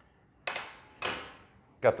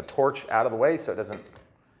 Got the torch out of the way so it doesn't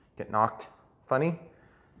get knocked funny.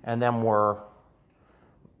 And then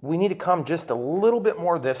we need to come just a little bit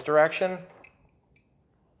more this direction.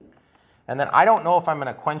 And then I don't know if I'm going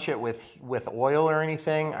to quench it with oil or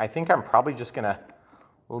anything. I think I'm probably just going to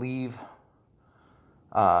leave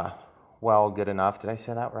well good enough. Did I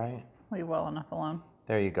say that right? Leave well enough alone.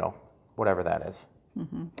 There you go. Whatever that is.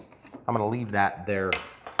 I'm going to leave that there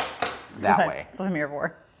that way. That's what I'm here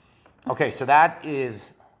for. Okay, so that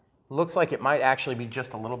looks like it might actually be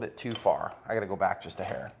just a little bit too far. I gotta go back just a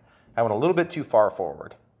hair. I went a little bit too far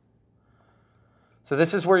forward. So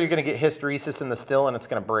this is where you're gonna get hysteresis in the still and it's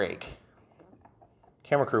gonna break.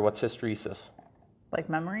 Camera crew, what's hysteresis? Like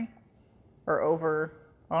memory? Or over,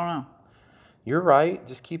 I don't know. You're right,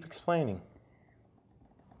 just keep explaining.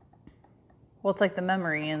 Well, it's like the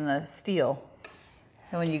memory in the steel.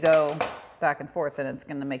 And when you go back and forth, then it's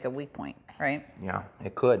gonna make a weak point, right? Yeah,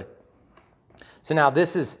 it could. So now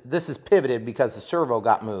this is pivoted because the servo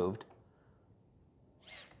got moved.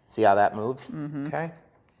 See how that moves? Mm-hmm. Okay.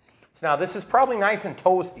 So now this is probably nice and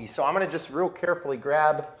toasty, so I'm gonna just real carefully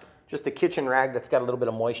grab just a kitchen rag that's got a little bit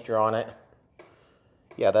of moisture on it.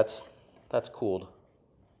 Yeah, that's cooled.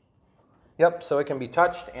 Yep, so it can be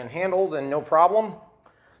touched and handled and no problem.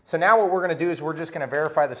 So now what we're gonna do is we're just gonna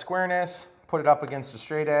verify the squareness, put it up against a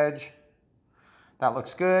straight edge. That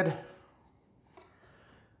looks good.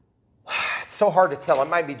 It's so hard to tell. It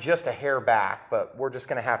might be just a hair back, but we're just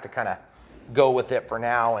gonna have to kind of go with it for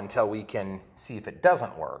now until we can see if it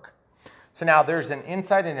doesn't work. So now there's an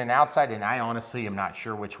inside and an outside, and I honestly am not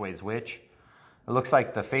sure which way is which. It looks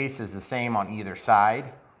like the face is the same on either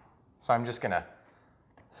side. So I'm just gonna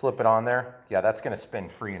slip it on there. Yeah, that's gonna spin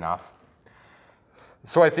free enough.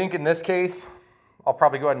 So I think in this case, I'll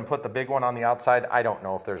probably go ahead and put the big one on the outside. I don't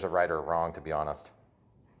know if there's a right or a wrong, to be honest.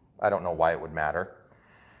 I don't know why it would matter.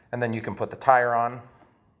 And then you can put the tire on,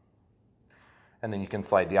 and then you can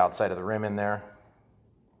slide the outside of the rim in there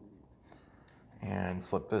and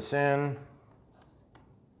slip this in.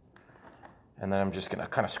 And then I'm just gonna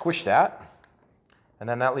kind of squish that. And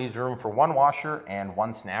then that leaves room for one washer and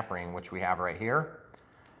one snap ring, which we have right here.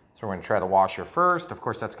 So we're gonna try the washer first. Of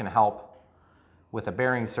course, that's gonna help with a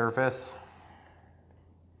bearing surface.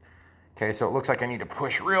 Okay, so it looks like I need to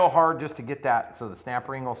push real hard just to get that so the snap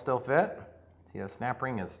ring will still fit. See, the snap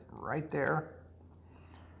ring is right there.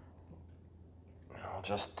 I'll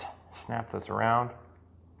just snap this around.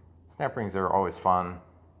 Snap rings are always fun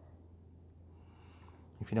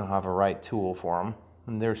if you don't have a right tool for them.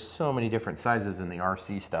 And there's so many different sizes in the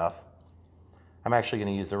RC stuff. I'm actually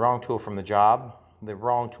going to use the wrong tool from the job, the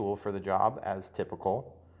wrong tool for the job, as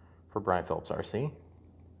typical for Brian Phillips RC.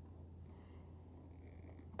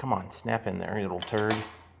 Come on, snap in there, you little turd.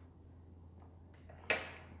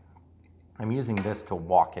 I'm using this to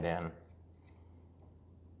walk it in.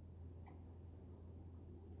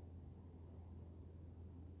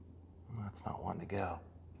 That's not wanting to go.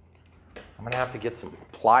 I'm gonna have to get some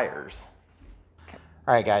pliers. Okay.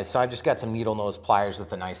 All right, guys, so I just got some needle nose pliers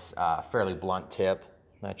with a nice, fairly blunt tip.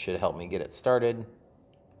 That should help me get it started.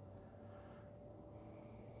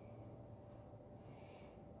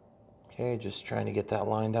 Okay, just trying to get that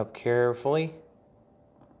lined up carefully.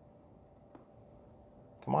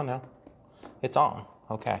 Come on now. It's on.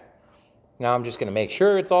 Okay. Now I'm just going to make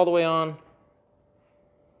sure it's all the way on.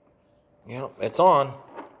 Yep, it's on.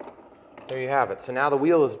 There you have it. So now the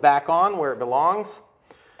wheel is back on where it belongs.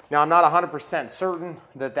 Now I'm not 100% certain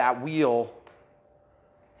that that wheel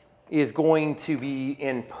is going to be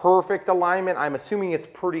in perfect alignment. I'm assuming it's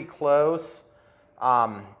pretty close.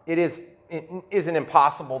 It isn't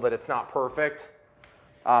impossible that it's not perfect.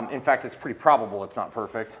 In fact, it's pretty probable it's not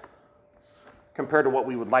perfect compared to what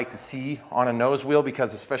we would like to see on a nose wheel,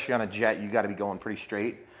 because especially on a jet, you got to be going pretty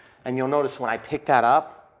straight. And you'll notice when I pick that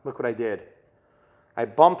up, look what I did. I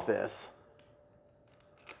bumped this.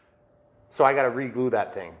 So I got to re-glue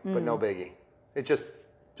that thing, but no biggie. It just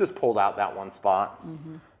pulled out that one spot.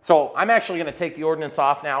 So I'm actually going to take the ordnance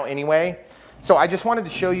off now anyway. So I just wanted to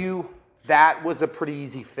show you that was a pretty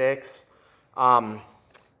easy fix.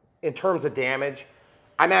 In terms of damage,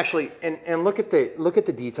 I'm actually, and look at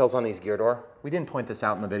the details on these gear door. We didn't point this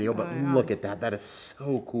out in the video, but look at that. That is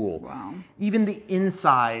so cool. Wow. Even the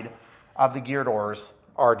inside of the gear doors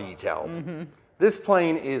are detailed. This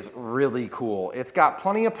plane is really cool. It's got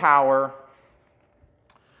plenty of power.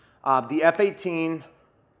 The F-18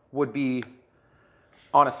 would be,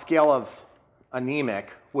 on a scale of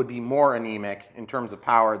anemic, would be more anemic in terms of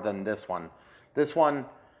power than this one. This one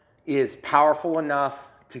is powerful enough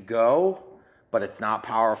to go, but it's not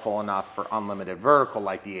powerful enough for unlimited vertical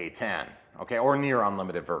like the A-10, okay, or near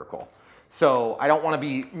unlimited vertical. So I don't want to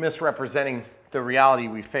be misrepresenting the reality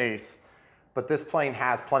we face, but this plane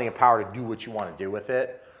has plenty of power to do what you want to do with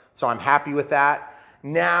it. So I'm happy with that.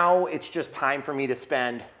 Now it's just time for me to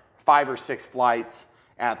spend 5 or 6 flights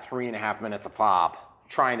at 3.5 minutes a pop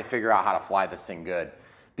trying to figure out how to fly this thing good.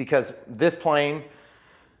 Because this plane,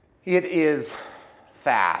 it is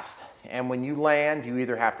fast. And when you land, you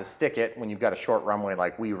either have to stick it when you've got a short runway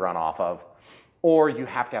like we run off of, or you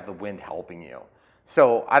have to have the wind helping you.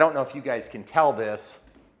 So I don't know if you guys can tell this,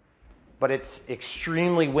 but it's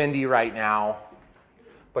extremely windy right now.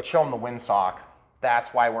 But show them the windsock.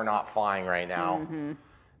 That's why we're not flying right now,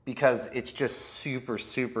 because it's just super,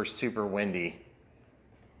 super, super windy.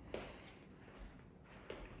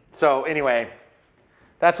 So anyway,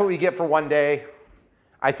 that's what we get for one day.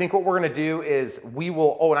 I think what we're gonna do is we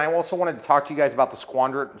will, oh, and I also wanted to talk to you guys about the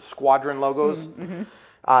squadron logos.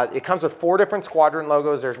 It comes with 4 different squadron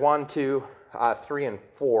logos. There's 1, 2, 3, and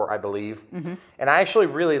 4, I believe. And I actually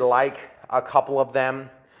really like a couple of them.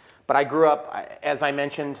 But I grew up, as I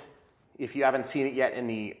mentioned, if you haven't seen it yet in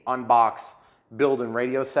the unbox build and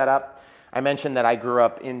radio setup, I mentioned that I grew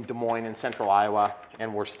up in Des Moines in central Iowa,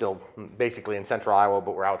 and we're still basically in central Iowa,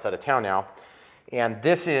 but we're outside of town now. And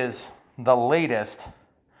this is the latest.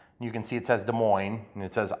 You can see it says Des Moines, and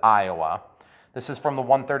it says Iowa. This is from the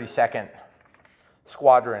 132nd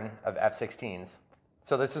Squadron of F-16s.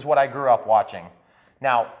 So this is what I grew up watching.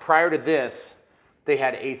 Now, prior to this, they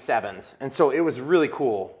had A7s, and so it was really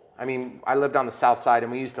cool. I mean, I lived on the south side,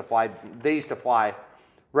 and we used to fly, they used to fly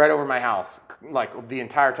right over my house, like the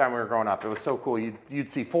entire time we were growing up. It was so cool. You'd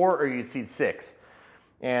see 4 or you'd see 6.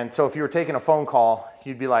 And so if you were taking a phone call,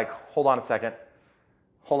 you'd be like, hold on a second,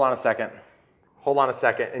 hold on a second, hold on a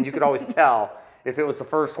second. And you could always tell if it was the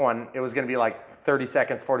first one, it was gonna be like 30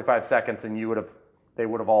 seconds, 45 seconds, and they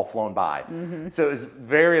would have all flown by. So it was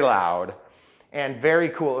very loud and very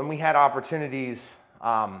cool. And we had opportunities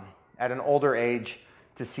at an older age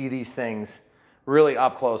to see these things really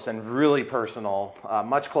up close and really personal,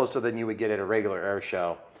 much closer than you would get at a regular air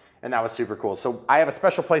show. And that was super cool. So I have a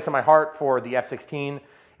special place in my heart for the F-16,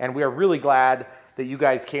 and we are really glad that you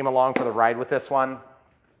guys came along for the ride with this one.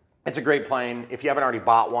 It's a great plane. If you haven't already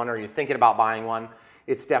bought one or you're thinking about buying one,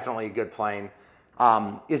 it's definitely a good plane.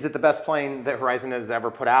 Is it the best plane that Horizon has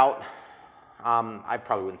ever put out? I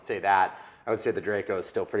probably wouldn't say that. I would say the Draco is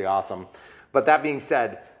still pretty awesome. But that being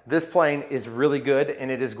said, this plane is really good, and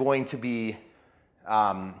it is going to be,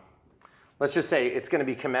 let's just say it's going to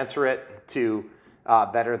be commensurate to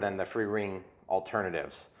better than the free wing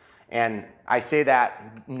alternatives. And I say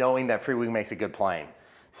that knowing that free wing makes a good plane.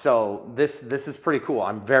 So this is pretty cool.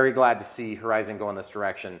 I'm very glad to see Horizon go in this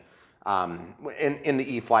direction in the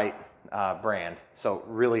E-flite brand. So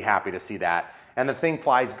really happy to see that. And the thing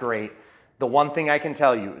flies great. The one thing I can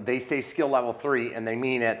tell you, they say skill level 3, and they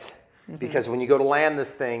mean it, because when you go to land this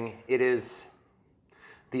thing, it is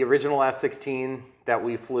the original F-16 that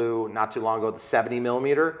we flew not too long ago, the 70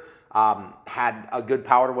 millimeter, had a good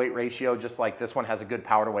power to weight ratio, just like this one has a good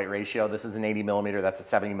power to weight ratio. This is an 80 millimeter, that's a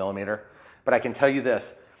 70 millimeter. But I can tell you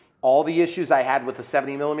this, all the issues I had with the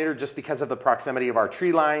 70 millimeter, just because of the proximity of our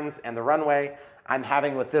tree lines and the runway, I'm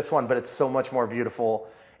having with this one, but it's so much more beautiful.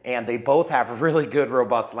 And they both have really good,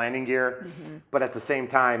 robust landing gear, but at the same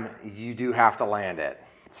time, you do have to land it.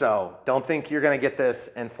 So don't think you're gonna get this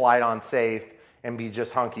and fly it on safe and be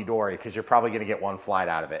just hunky-dory, because you're probably gonna get one flight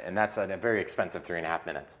out of it, and that's a very expensive 3.5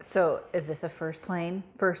 minutes. So is this a first plane,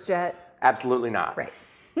 first jet? Absolutely not. Right.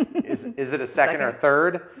 Is it a second or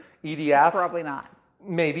third EDF? Probably not.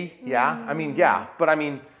 Maybe, yeah. I mean, yeah. But I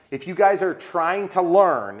mean, if you guys are trying to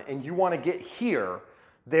learn and you want to get here,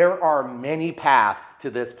 there are many paths to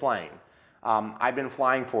this plane. I've been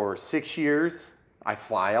flying for 6 years. I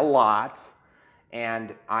fly a lot.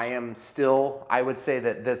 And I am still, I would say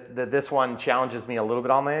that this one challenges me a little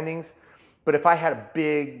bit on landings. But if I had a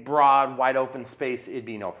big, broad, wide open space, it'd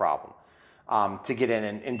be no problem to get in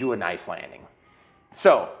and do a nice landing.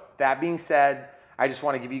 So that being said, I just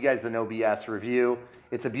want to give you guys the no BS review.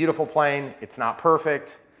 It's a beautiful plane. It's not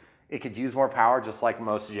perfect. It could use more power, just like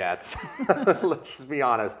most jets. Let's just be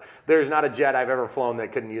honest. There's not a jet I've ever flown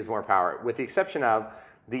that couldn't use more power, with the exception of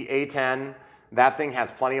the A-10. That thing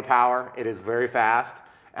has plenty of power. It is very fast.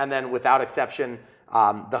 And then without exception,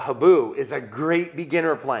 the Habu is a great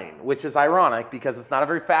beginner plane, which is ironic because it's not a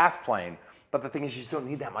very fast plane. But the thing is, you just don't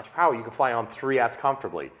need that much power. You can fly on 3S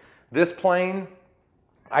comfortably. This plane,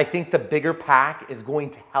 I think the bigger pack is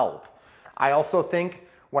going to help. I also think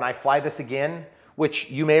when I fly this again, which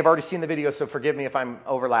you may have already seen the video, so forgive me if I'm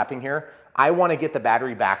overlapping here, I want to get the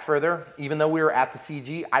battery back further. Even though we were at the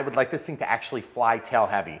CG, I would like this thing to actually fly tail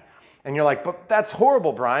heavy. And you're like, but that's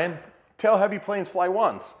horrible, Brian. Tail heavy planes fly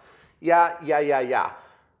once. Yeah.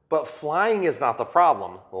 But flying is not the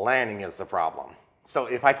problem. Landing is the problem. So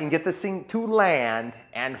if I can get this thing to land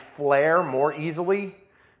and flare more easily,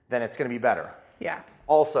 then it's going to be better. Yeah.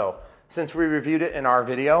 Also, since we reviewed it in our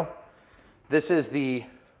video, this is the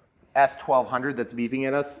S1200 that's beeping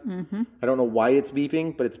at us. I don't know why it's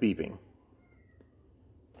beeping, but it's beeping.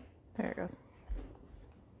 There it goes.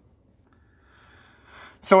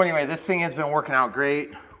 So anyway, this thing has been working out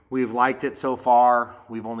great. We've liked it so far.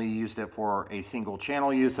 We've only used it for a single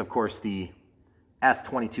channel use. Of course, the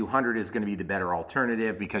S2200 is going to be the better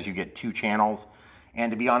alternative because you get 2 channels.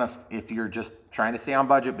 And to be honest, if you're just trying to stay on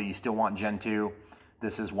budget, but you still want Gen 2,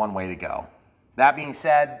 this is one way to go. That being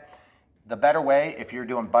said, the better way, if you're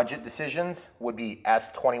doing budget decisions, would be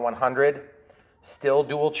S2100, still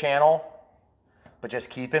dual channel, but just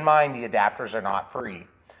keep in mind the adapters are not free.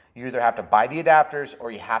 You either have to buy the adapters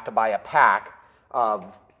or you have to buy a pack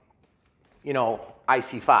of, you know,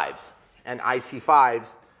 IC5s. And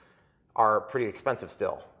IC5s are pretty expensive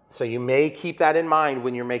still. So you may keep that in mind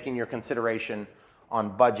when you're making your consideration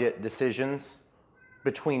on budget decisions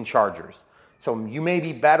between chargers. So you may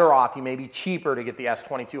be better off, you may be cheaper to get the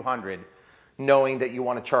S2200 knowing that you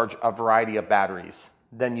want to charge a variety of batteries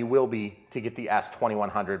than you will be to get the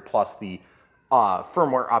S2100 plus the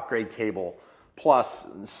firmware upgrade cable plus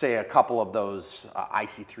say a couple of those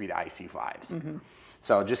IC3 to IC5s.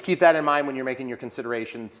 So just keep that in mind when you're making your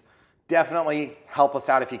considerations. Definitely help us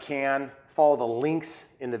out if you can. Follow the links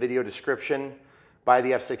in the video description. Buy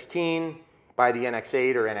the F-16, buy the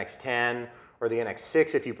NX8 or NX10 or the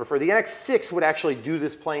NX6 if you prefer. The NX6 would actually do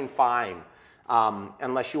this plane fine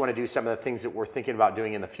unless you want to do some of the things that we're thinking about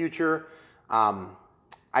doing in the future.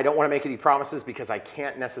 I don't want to make any promises because I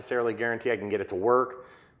can't necessarily guarantee I can get it to work,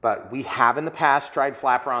 but we have in the past tried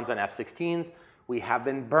flaperons on F-16s. We have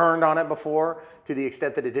been burned on it before to the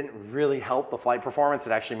extent that it didn't really help the flight performance.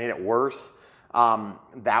 It actually made it worse.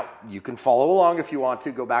 That you can follow along if you want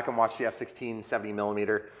to. Go back and watch the F-16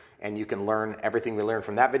 70mm and you can learn everything we learned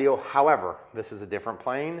from that video. However, this is a different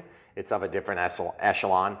plane. It's of a different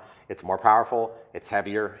echelon. It's more powerful, it's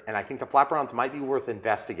heavier, and I think the flaperons might be worth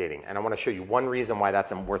investigating. And I want to show you one reason why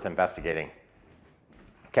that's worth investigating.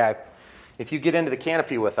 Okay, if you get into the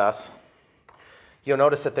canopy with us, you'll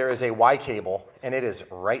notice that there is a Y cable, and it is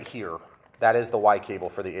right here. That is the Y cable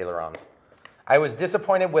for the ailerons. I was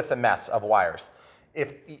disappointed with the mess of wires.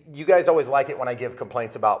 If you guys always like it when I give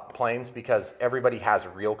complaints about planes because everybody has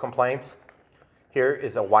real complaints. Here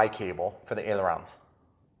is a Y cable for the ailerons.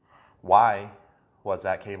 Why was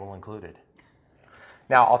that cable included?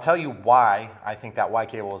 Now, I'll tell you why I think that Y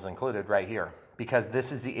cable is included right here. Because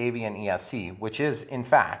this is the Avian ESC, which is, in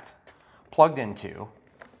fact, plugged into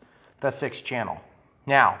the 6th channel.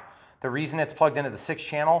 Now, the reason it's plugged into the 6th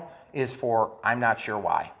channel is for I'm not sure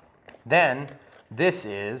why. Then, this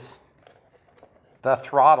is the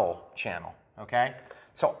throttle channel, okay?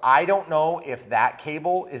 So I don't know if that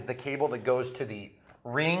cable is the cable that goes to the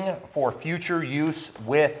ring for future use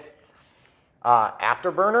with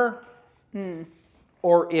afterburner,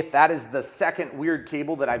 or if that is the second weird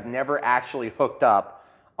cable that I've never actually hooked up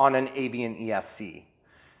on an Avian ESC.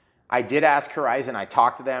 I did ask Horizon, I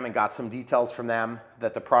talked to them and got some details from them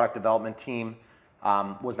that the product development team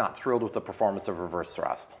was not thrilled with the performance of reverse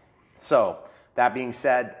thrust. So that being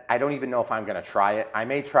said, I don't even know if I'm gonna try it. I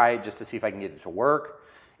may try it just to see if I can get it to work.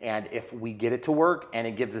 And if we get it to work and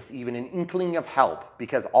it gives us even an inkling of help,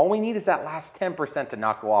 because all we need is that last 10% to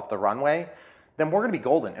not go off the runway, then we're gonna be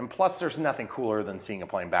golden. And plus there's nothing cooler than seeing a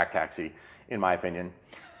plane back taxi, in my opinion.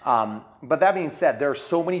 But that being said, there are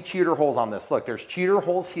so many cheater holes on this. Look, there's cheater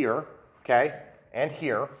holes here, okay, and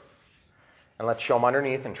here. And let's show them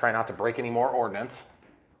underneath and try not to break any more ordnance.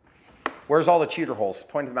 Where's all the cheater holes?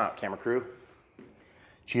 Point them out, camera crew.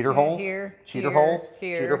 Cheater holes, here, cheater here, holes,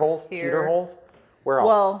 here, cheater holes, here. cheater holes. Where else?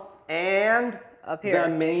 Well, and up here, the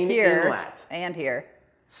main here, inlet. and here.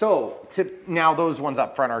 So now those ones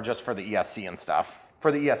up front are just for the ESC and stuff,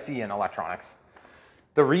 for the ESC and electronics.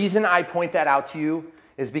 The reason I point that out to you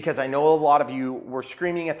is because I know a lot of you were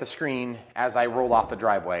screaming at the screen as I rolled off the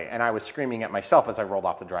driveway, and I was screaming at myself as I rolled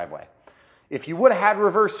off the driveway. If you would have had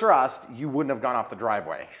reverse thrust, you wouldn't have gone off the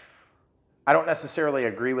driveway. I don't necessarily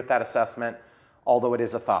agree with that assessment, although it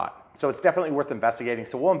is a thought. So it's definitely worth investigating.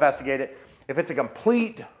 So we'll investigate it. If it's a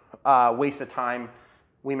complete waste of time,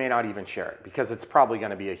 we may not even share it because it's probably going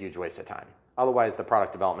to be a huge waste of time. Otherwise, the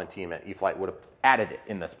product development team at E-flite would have added it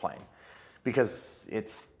in this plane because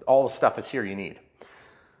it's all the stuff is here you need.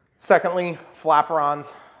 Secondly,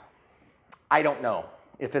 flaperons. I don't know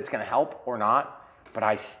if it's going to help or not, but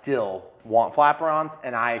I still want flaperons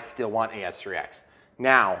and I still want AS3X.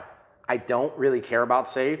 Now, I don't really care about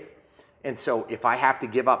safe. And so if I have to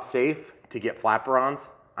give up safe to get flaperons,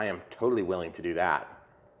 I am totally willing to do that.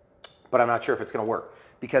 But I'm not sure if it's going to work.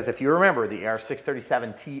 Because if you remember, the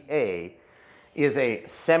AR637TA is a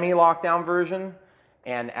semi-lockdown version.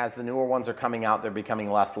 And as the newer ones are coming out, they're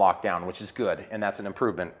becoming less lockdown, which is good. And that's an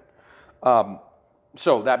improvement.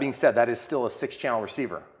 So that being said, that is still a 6-channel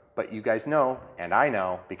receiver. But you guys know, and I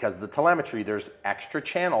know, because of the telemetry, there's extra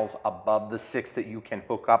channels above the 6 that you can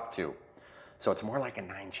hook up to. So it's more like a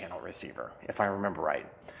 9-channel receiver, if I remember right.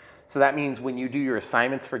 So that means when you do your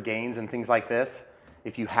assignments for gains and things like this,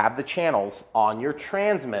 if you have the channels on your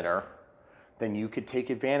transmitter, then you could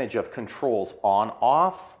take advantage of controls on,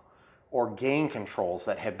 off, or gain controls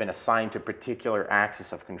that have been assigned to particular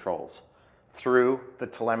axis of controls through the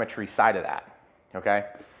telemetry side of that, okay?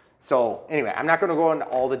 So anyway, I'm not gonna go into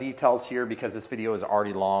all the details here because this video is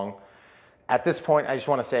already long. At this point, I just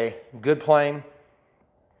wanna say, good plane,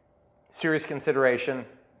 serious consideration,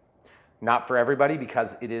 not for everybody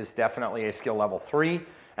because it is definitely a skill level 3,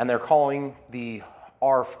 and they're calling the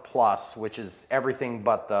ARF Plus, which is everything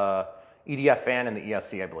but the EDF fan and the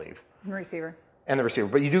ESC, I believe. Receiver. And the receiver,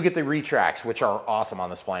 but you do get the retracts, which are awesome on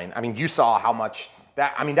this plane. I mean, you saw how much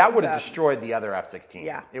that, I mean, that would have destroyed the other F-16.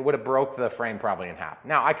 Yeah. It would have broke the frame probably in half.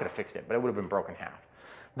 Now, I could have fixed it, but it would have been broken in half.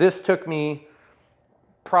 This took me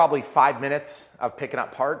probably 5 minutes of picking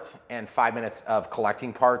up parts and 5 minutes of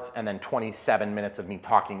collecting parts and then 27 minutes of me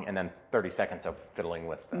talking and then 30 seconds of fiddling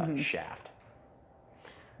with the shaft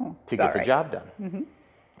to get the job done.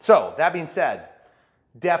 So that being said,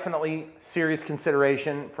 definitely serious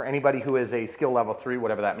consideration for anybody who is a skill level 3,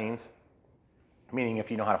 whatever that means, meaning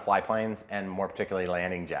if you know how to fly planes and more particularly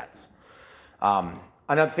landing jets.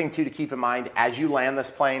 Another thing too to keep in mind, as you land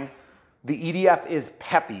this plane, the EDF is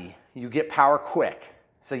peppy. You get power quick,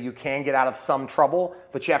 so you can get out of some trouble,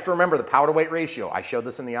 but you have to remember the power to weight ratio. I showed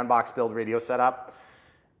this in the unbox build radio setup.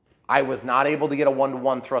 I was not able to get a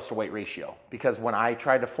 1-to-1 thrust to weight ratio because when I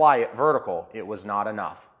tried to fly it vertical, it was not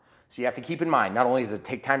enough. So you have to keep in mind, not only does it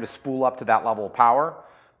take time to spool up to that level of power,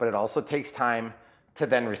 but it also takes time to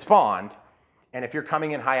then respond. And if you're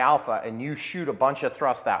coming in high alpha and you shoot a bunch of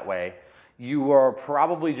thrust that way, you are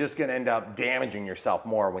probably just gonna end up damaging yourself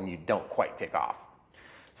more when you don't quite take off.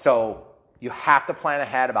 So you have to plan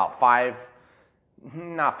ahead about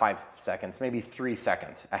not 5 seconds, maybe 3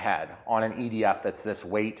 seconds ahead on an EDF that's this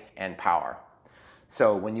weight and power.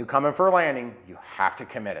 So when you come in for a landing, you have to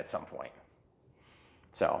commit at some point.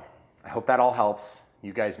 So I hope that all helps.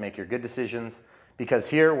 You guys make your good decisions because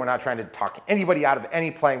here we're not trying to talk anybody out of any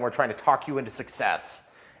plane. We're trying to talk you into success.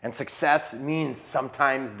 And success means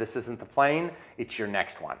sometimes this isn't the plane, it's your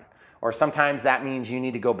next one. Or sometimes that means you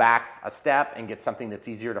need to go back a step and get something that's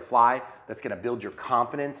easier to fly, that's gonna build your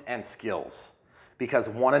confidence and skills. Because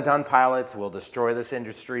one and done pilots will destroy this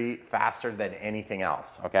industry faster than anything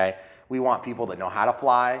else, okay? We want people that know how to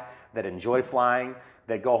fly, that enjoy flying,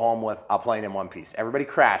 that go home with a plane in one piece. Everybody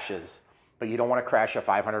crashes, but you don't want to crash a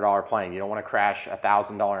 $500 plane. You don't want to crash a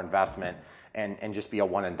 $1,000 investment and just be a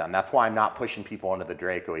one and done. That's why I'm not pushing people into the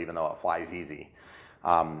Draco, even though it flies easy.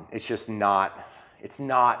 It's just not, it's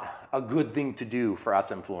not a good thing to do for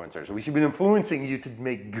us influencers. We should be influencing you to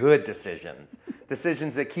make good decisions,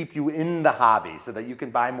 decisions that keep you in the hobby so that you can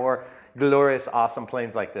buy more glorious, awesome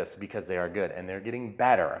planes like this because they are good and they're getting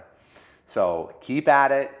better. So keep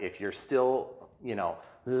at it. If you're still, you know,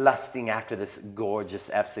 lusting after this gorgeous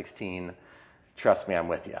F-16, trust me, I'm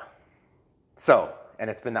with you. So, and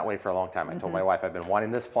it's been that way for a long time. I told my wife I've been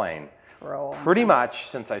wanting this plane pretty much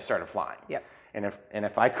since I started flying. Yep. And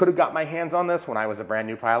if I could have got my hands on this when I was a brand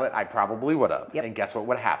new pilot, I probably would have. Yep. And guess what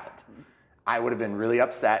would have happened? I would have been really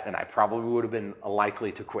upset and I probably would have been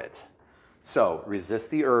likely to quit. So resist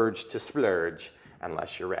the urge to splurge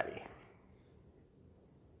unless you're ready.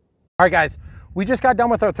 All right, guys, we just got done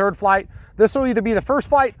with our 3rd flight. This will either be the 1st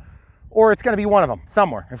flight or it's gonna be one of them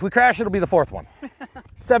somewhere. If we crash, it'll be the 4th one.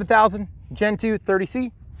 7000 Gen 2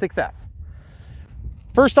 30C 6S.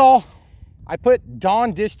 First of all, I put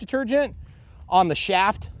Dawn dish detergent on the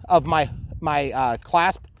shaft of my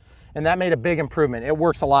clasp, and that made a big improvement. It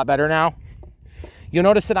works a lot better now. You'll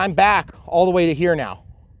notice that I'm back all the way to here now,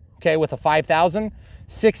 okay, with a 5000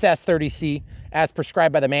 6S 30C as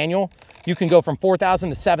prescribed by the manual. You can go from 4,000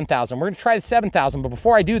 to 7,000. We're gonna try the 7,000, but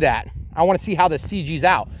before I do that, I wanna see how this CG's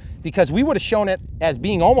out because we would have shown it as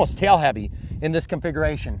being almost tail heavy in this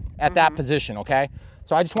configuration at that position, okay?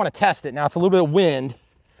 So I just wanna test it. Now it's a little bit of wind.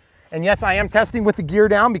 And yes, I am testing with the gear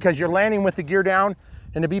down because you're landing with the gear down.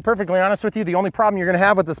 And to be perfectly honest with you, the only problem you're gonna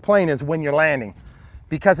have with this plane is when you're landing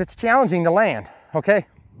because it's challenging to land, okay?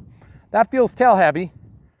 That feels tail heavy,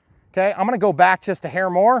 okay? I'm gonna go back just a hair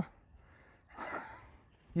more.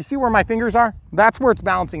 You see where my fingers are? That's where it's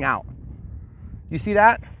balancing out. You see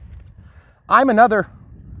that? I'm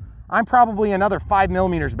probably another 5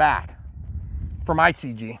 millimeters back for my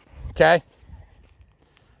CG, okay?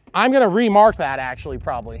 I'm gonna remark that actually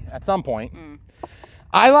probably at some point.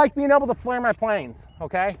 I like being able to flare my planes,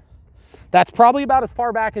 okay? That's probably about as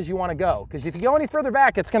far back as you wanna go because if you go any further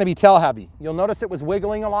back, it's gonna be tail heavy. You'll notice it was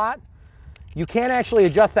wiggling a lot. You can actually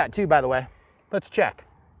adjust that too, by the way. Let's check.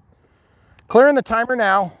 Clearing the timer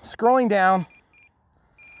now, scrolling down.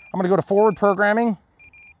 I'm gonna go to forward programming.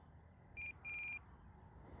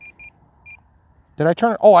 Did I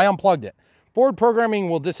turn it? Oh, I unplugged it. Forward programming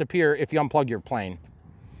will disappear if you unplug your plane,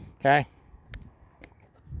 okay?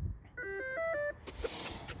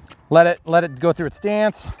 Let it go through its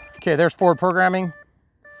dance. Okay, there's forward programming.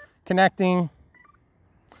 Connecting.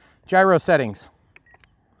 Gyro settings.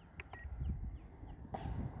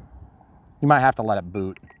 You might have to let it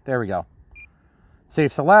boot. There we go.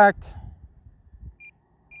 Safe select.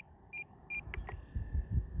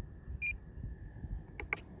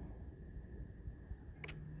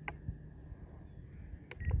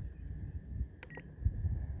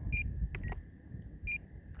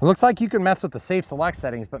 It looks like you can mess with the safe select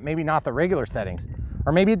settings, but maybe not the regular settings.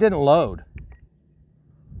 Or maybe it didn't load.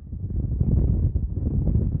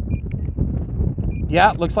 Yeah,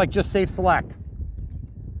 looks like just safe select.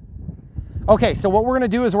 Okay, so what we're gonna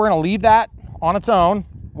do is we're gonna leave that on its own.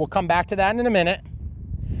 We'll come back to that in a minute.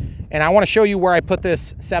 And I wanna show you where I put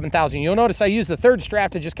this 7000. You'll notice I use the third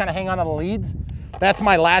strap to just kind of hang on to the leads. That's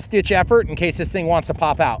my last ditch effort in case this thing wants to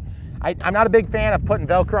pop out. I'm not a big fan of putting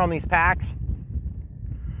Velcro on these packs.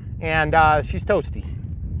 And she's toasty.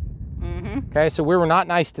 Okay, so we were not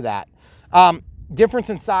nice to that.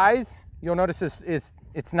 Difference in size, you'll notice is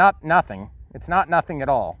it's not nothing. It's not nothing at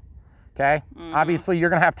all, okay? Obviously,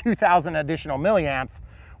 you're gonna have 2,000 additional milliamps,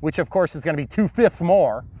 which of course is gonna be 2/5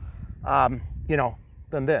 more, you know,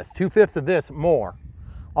 than this. 2/5 of this more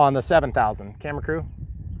on the 7000. Camera crew.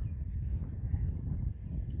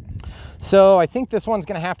 So I think this one's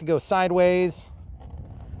gonna have to go sideways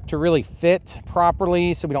to really fit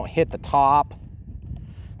properly so we don't hit the top.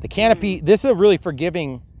 The canopy, this is a really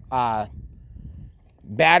forgiving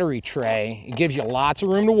battery tray. It gives you lots of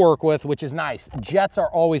room to work with, which is nice. Jets are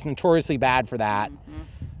always notoriously bad for that.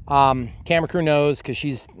 Camera crew knows because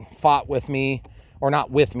she's fought with me, or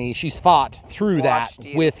not with me, she's fought through that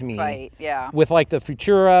with me. Fight, yeah. With like the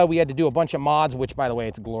Futura, we had to do a bunch of mods, which by the way,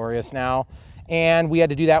 it's glorious now. And we had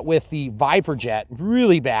to do that with the Viper jet,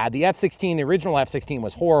 really bad. The F-16, the original F-16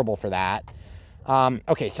 was horrible for that.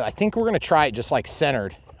 Okay, so I think we're gonna try it just like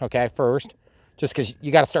centered, okay, first. Just because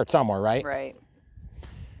you gotta start somewhere, right? Right.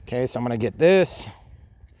 Okay, so I'm gonna get this.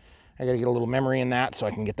 I gotta get a little memory in that so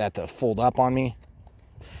I can get that to fold up on me.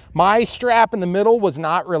 My strap in the middle was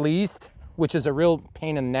not released, which is a real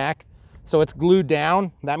pain in the neck. So it's glued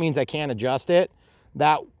down. That means I can't adjust it.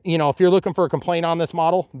 That, you know, if you're looking for a complaint on this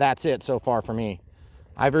model, that's it so far for me.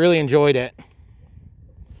 I've really enjoyed it.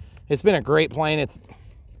 It's been a great plane. It's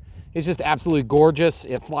just absolutely gorgeous.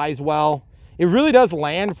 It flies well. It really does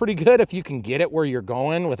land pretty good if you can get it where you're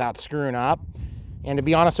going without screwing up. And to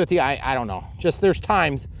be honest with you, I don't know. Just there's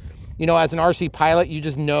times, you know, as an RC pilot, you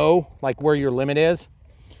just know like where your limit is.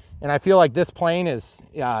 And I feel like this plane is,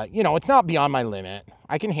 you know, it's not beyond my limit.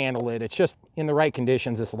 I can handle it. It's just in the right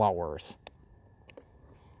conditions, it's a lot worse.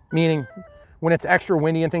 Meaning when it's extra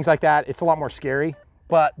windy and things like that, it's a lot more scary,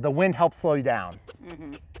 but the wind helps slow you down.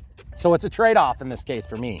 So it's a trade-off in this case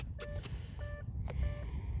for me.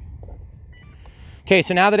 Okay,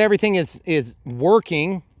 so now that everything is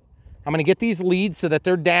working, I'm gonna get these leads so that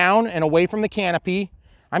they're down and away from the canopy.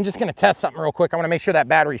 I'm just gonna test something real quick. I wanna make sure that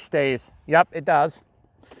battery stays. Yep, it does.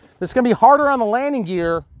 This is gonna be harder on the landing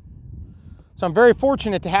gear, so I'm very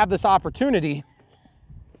fortunate to have this opportunity.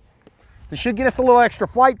 This should get us a little extra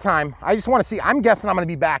flight time. I just wanna see, I'm guessing I'm gonna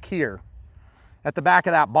be back here at the back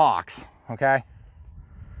of that box, okay?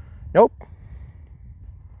 Nope.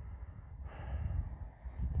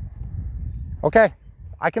 Okay,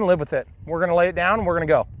 I can live with it. We're gonna lay it down and we're gonna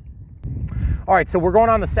go. All right, so we're going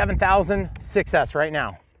on the 7000 6S right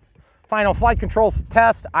now. Final flight controls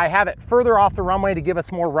test. I have it further off the runway to give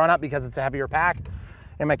us more run up because it's a heavier pack.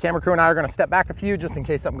 And my camera crew and I are gonna step back a few just in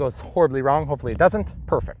case something goes horribly wrong. Hopefully it doesn't.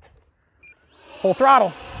 Perfect. Full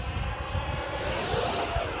throttle.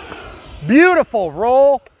 Beautiful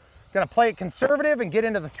roll. Gonna play it conservative and get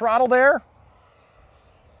into the throttle there.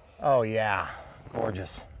 Oh yeah,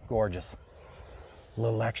 gorgeous, gorgeous. A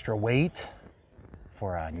little extra weight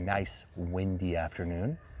for a nice windy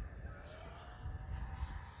afternoon.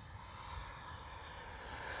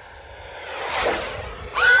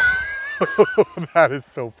 That is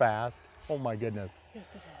so fast. Oh my goodness. Yes,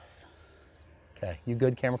 it is. Okay, you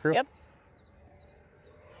good, camera crew? Yep.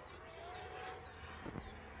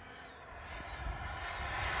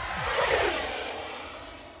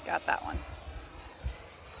 Got that one.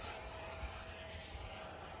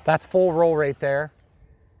 That's full roll right there.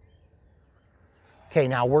 Okay,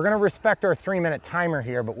 now we're gonna respect our 3-minute timer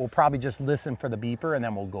here, but we'll probably just listen for the beeper and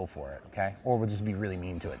then we'll go for it, okay? Or we'll just be really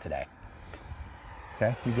mean to it today.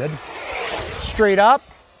 Okay, you good? Straight up.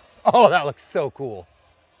 Oh, that looks so cool.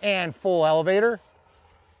 And full elevator.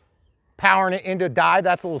 powering it into dive.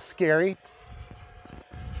 That's a little scary.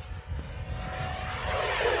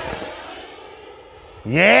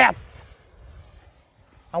 Yes!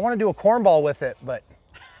 I want to do a cornball with it, but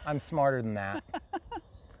I'm smarter than that.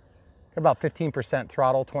 About 15%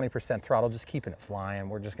 throttle, 20% throttle, just keeping it flying.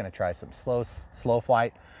 We're just gonna try some slow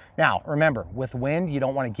flight. Now, remember, with wind, you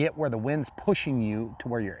don't wanna get where the wind's pushing you to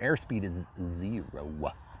where your airspeed is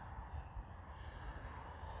 0.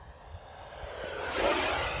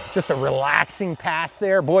 Just a relaxing pass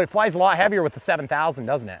there. Boy, it flies a lot heavier with the 7000,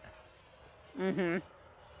 doesn't it? Mm-hmm.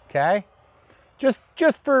 Okay.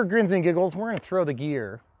 Just for grins and giggles, we're gonna throw the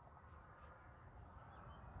gear.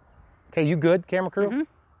 Okay, you good, camera crew? Mm-hmm.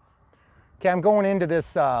 Okay, I'm going into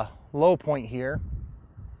this low point here.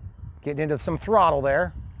 Getting into some throttle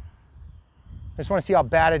there. I just want to see how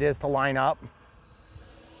bad it is to line up.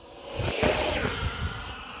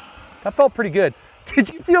 That felt pretty good. Did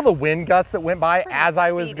you feel the wind gusts that went by as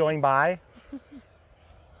I was going by?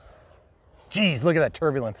 Geez, look at that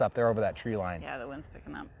turbulence up there over that tree line. Yeah, the wind's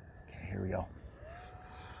picking up. Okay, here we go.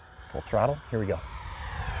 Full throttle, here we go.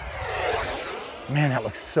 Man, that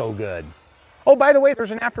looks so good. Oh, by the way,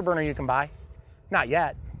 there's an afterburner you can buy. Not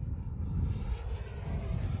yet.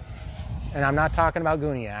 And I'm not talking about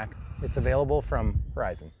Gooniac. It's available from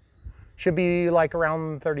Verizon. Should be like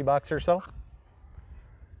around 30 bucks or so.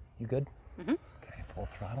 You good? Mm-hmm. Okay, full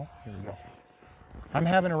throttle. Here we go. I'm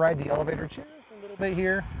having to ride the elevator just a little bit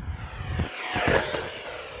here.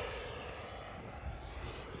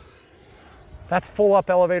 That's full up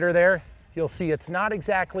elevator there. You'll see it's not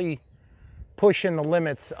exactly pushing the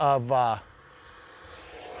limits of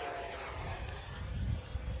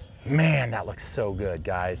man, that looks so good,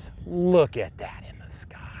 guys. Look at that in the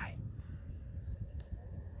sky.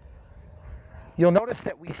 You'll notice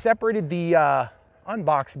that we separated the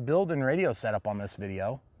unboxed build and radio setup on this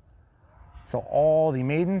video. So all the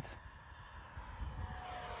Maidens.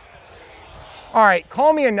 All right,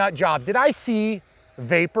 call me a nut job. Did I see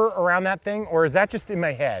vapor around that thing, or is that just in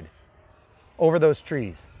my head over those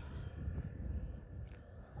trees?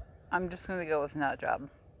 I'm just gonna go with nut job.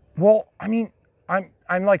 Well, I mean,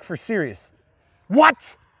 I'm like for serious.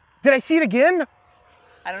 What? Did I see it again?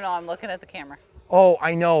 I don't know, I'm looking at the camera. Oh,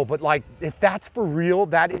 I know, but like, if that's for real,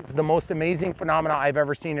 that is the most amazing phenomena I've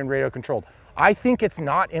ever seen in radio controlled. I think it's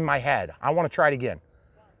not in my head. I want to try it again.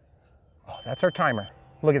 Oh, that's our timer.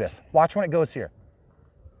 Look at this. Watch when it goes here.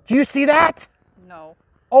 Do you see that? No.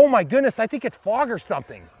 Oh my goodness, I think it's fog or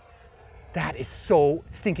something. That is so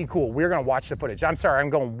stinking cool. We're gonna watch the footage. I'm sorry, I'm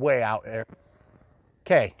going way out there.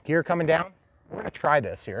 Okay, gear coming down. We're gonna try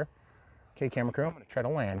this here. Okay, camera crew, I'm gonna try to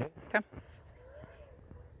land it. Okay.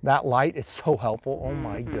 That light is so helpful. Oh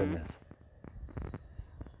my goodness.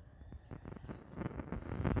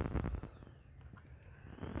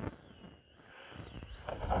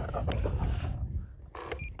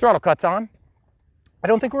 Throttle cuts on. I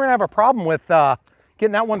don't think we're gonna have a problem with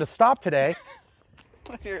getting that one to stop today.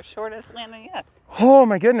 What's your shortest landing yet? Oh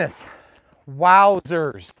my goodness.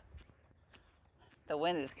 Wowzers. The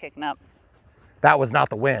wind is kicking up. That was not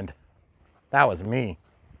the wind. That was me.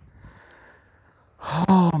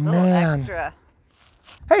 Oh man. Extra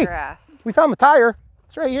hey, grass. We found the tire.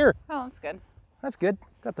 It's right here. Oh, that's good. That's good.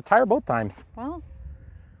 Got the tire both times. Well.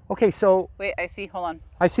 Okay, so. Wait, I see, hold on.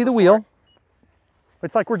 I see the wheel.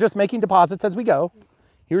 It's like we're just making deposits as we go.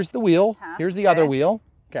 Here's the wheel. Here's the other wheel.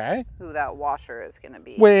 Okay. Ooh, that washer is gonna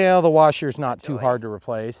be. Well, the washer's not too hard to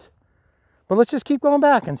replace. But let's just keep going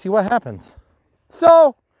back and see what happens.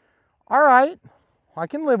 So, all right. I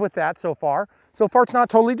can live with that so far. So far it's not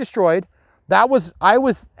totally destroyed. I was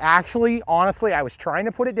actually, honestly, I was trying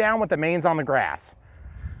to put it down with the mains on the grass.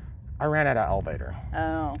 I ran out of elevator.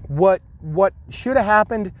 Oh. What should have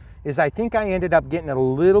happened is I think I ended up getting it a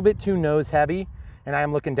little bit too nose heavy, and I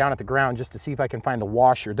am looking down at the ground just to see if I can find the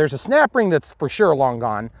washer. There's a snap ring that's for sure long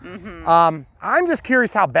gone. Mm-hmm. I'm just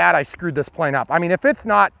curious how bad I screwed this plane up. I mean, if it's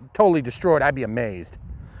not totally destroyed, I'd be amazed.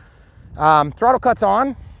 Throttle cuts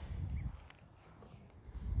on.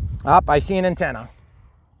 Up, I see an antenna.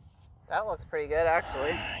 That looks pretty good,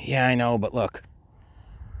 actually. Yeah, I know, but look.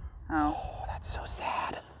 Oh, that's so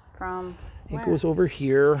sad. From where? It goes over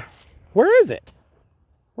here. Where is it?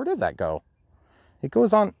 Where does that go? It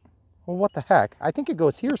goes on, well, what the heck? I think it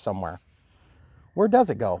goes here somewhere. Where does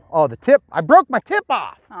it go? Oh, the tip. I broke my tip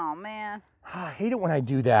off. Oh, man. I hate it when I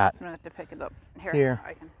do that. I'm going to have to pick it up. Here.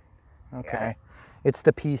 I can. Okay. It's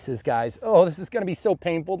the pieces, guys. Oh, this is going to be so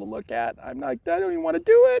painful to look at. I'm like, I don't even want to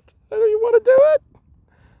do it. I don't even want to do it.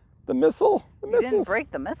 The missile. The missiles. You didn't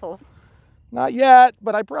break the missiles. Not yet,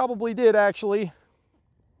 but I probably did, actually.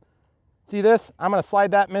 See this? I'm going to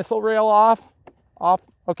slide that missile rail off.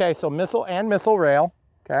 Okay, so missile and missile rail.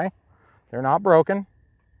 Okay. They're not broken.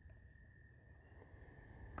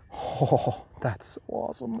 Oh, that's so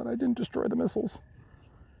awesome that I didn't destroy the missiles.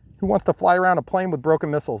 Who wants to fly around a plane with broken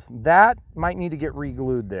missiles? That might need to get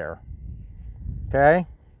re-glued there. Okay.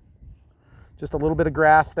 Just a little bit of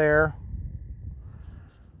grass there.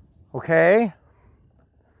 Okay.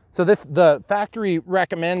 So the factory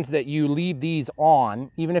recommends that you leave these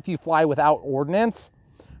on, even if you fly without ordnance,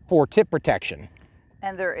 for tip protection.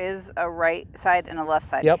 And there is a right side and a left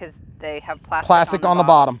side because they have plastic on the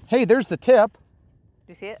bottom. Hey, there's the tip. Do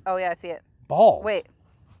you see it? Oh yeah, I see it. Balls. Wait.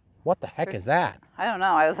 What the heck is that? I don't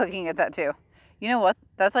know. I was looking at that too. You know what?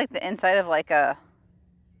 That's like the inside of like a...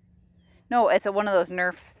 No, it's one of those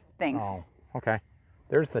Nerf things. Oh, okay.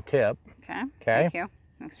 There's the tip. Okay. Okay. Thank you.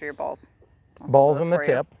 Thanks for your balls. Balls in the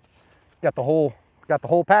tip. Got the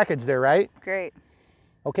whole package there, right? Great.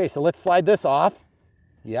 Okay, so let's slide this off.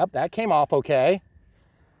 Yep, that came off okay.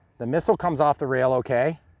 The missile comes off the rail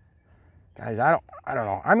okay. Guys, I don't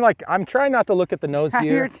know. I'm trying not to look at the nose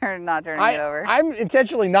gear. You're not turning it over. I'm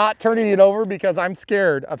intentionally not turning it over because I'm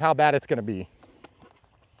scared of how bad it's going to be.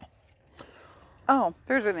 Oh,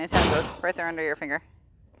 there's where the antenna goes, right there under your finger.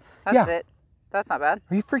 That's it. That's not bad.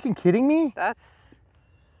 Are you freaking kidding me? That's...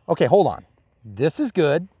 Okay, hold on. This is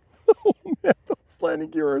good. Oh man, those landing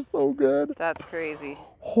gear are so good. That's crazy.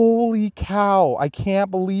 Holy cow. I can't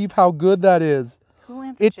believe how good that is.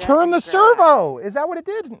 It turned the servo. Is that what it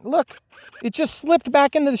did? Look, it just slipped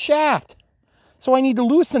back into the shaft. So I need to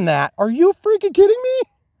loosen that. Are you freaking kidding me?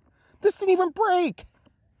 This didn't even break.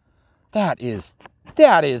 That is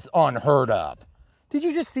unheard of. Did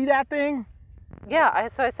you just see that thing? Yeah,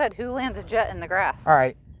 so I said, who lands a jet in the grass? All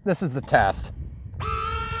right, this is the test.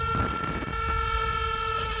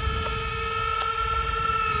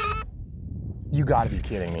 You gotta be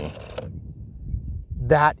kidding me.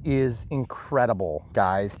 That is incredible,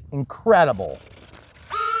 guys. Incredible.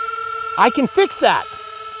 I can fix that.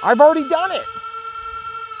 I've already done it.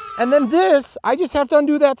 And then this, I just have to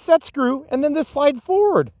undo that set screw, and then this slides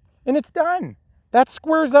forward, and it's done. That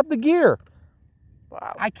squares up the gear.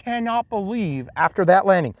 Wow. I cannot believe after that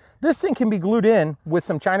landing. This thing can be glued in with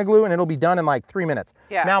some China glue, and it'll be done in like 3 minutes.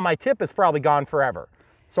 Yeah. Now, my tip is probably gone forever.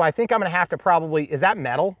 So I think I'm gonna have to probably, is that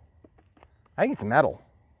metal? I think it's metal.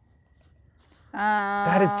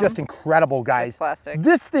 That is just incredible, guys. It's plastic.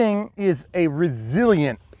 This thing is a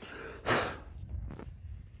resilient,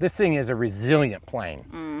 plane.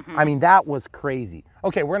 Mm-hmm. I mean, that was crazy.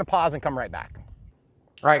 Okay, we're gonna pause and come right back.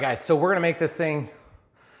 All right, guys, so we're gonna make this thing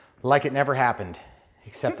like it never happened,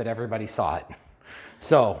 except that everybody saw it.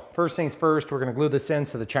 So first things first, we're gonna glue this in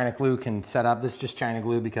so the China glue can set up. This is just China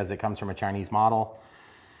glue because it comes from a Chinese model.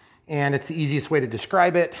 And it's the easiest way to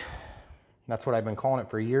describe it. That's what I've been calling it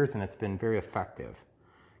for years, and it's been very effective.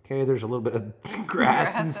 Okay, there's a little bit of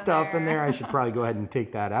grass and stuff in there. I should probably go ahead and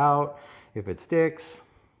take that out if it sticks.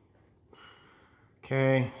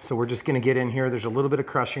 Okay, so we're just gonna get in here. There's a little bit of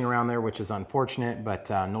crushing around there, which is unfortunate, but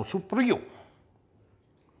no sufrio.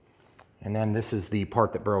 And then this is the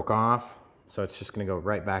part that broke off. So it's just gonna go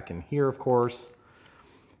right back in here, of course.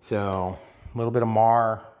 So a little bit of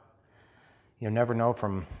mar. You'll never know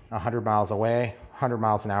from 100 miles away, 100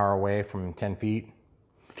 miles an hour away from 10 feet.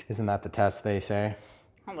 Isn't that the test they say?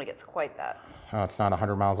 I don't think it's quite that. Oh, it's not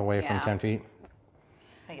 100 miles away from 10 feet?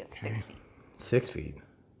 I think it's 6 feet. 6 feet?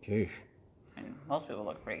 Jeez. And most people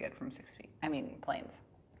look pretty good from 6 feet. I mean, planes.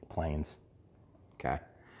 Planes. Okay.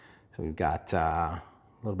 So we've got a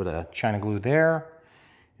little bit of China glue there,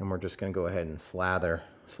 and we're just gonna go ahead and slather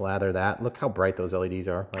that. Look how bright those LEDs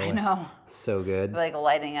are. I know. So good. Like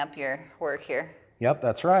lighting up your work here. Yep,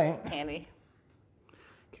 that's right. Handy.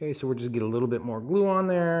 Okay, so we'll just get a little bit more glue on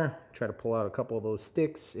there. Try to pull out a couple of those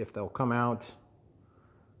sticks if they'll come out.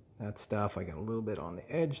 That stuff, I got a little bit on the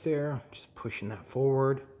edge there. Just pushing that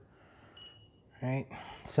forward. All right,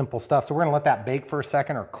 simple stuff. So we're gonna let that bake for a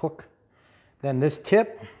second or cook. Then this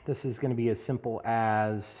tip, this is gonna be as simple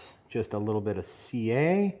as just a little bit of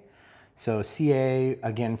CA. So CA,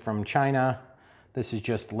 again, from China. This is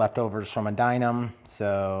just leftovers from a Dynam.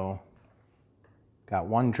 So got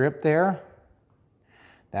one drip there.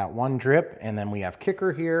 That one drip, and then we have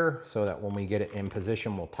kicker here so that when we get it in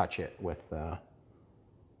position, we'll touch it with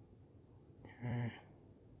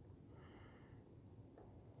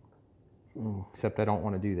except I don't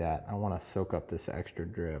want to do that. I want to soak up this extra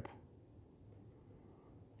drip.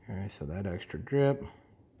 Okay, so that extra drip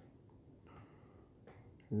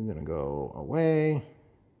is going to go away.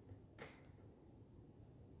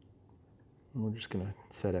 And we're just going to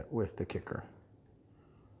set it with the kicker.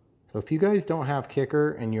 So if you guys don't have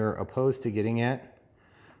kicker and you're opposed to getting it,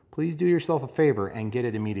 please do yourself a favor and get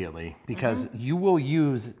it immediately, because you will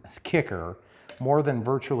use kicker more than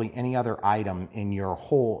virtually any other item in your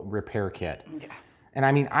whole repair kit. Yeah. And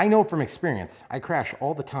I mean, I know from experience, I crash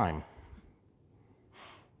all the time.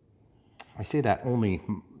 I say that only,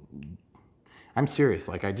 I'm serious.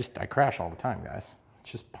 Like I crash all the time, guys.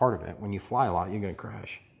 It's just part of it. When you fly a lot, you're gonna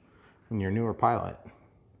crash when you're a newer pilot.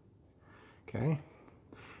 Okay.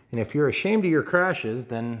 And if you're ashamed of your crashes,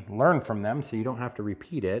 then learn from them so you don't have to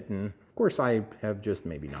repeat it. And of course, I have just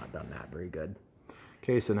maybe not done that very good.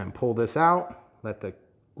 Okay, so then pull this out, let the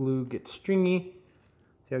glue get stringy.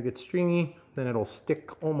 See how it gets stringy? Then it'll stick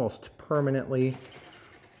almost permanently.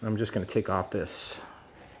 I'm just gonna take off this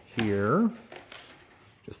here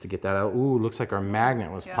just to get that out. Ooh, looks like our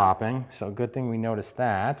magnet was popping. So good thing we noticed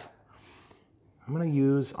that. I'm gonna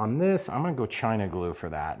use, on this, I'm gonna go China glue for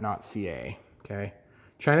that, not CA, okay?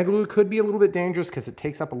 China glue could be a little bit dangerous because it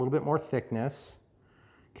takes up a little bit more thickness.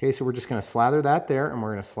 Okay, so we're just gonna slather that there and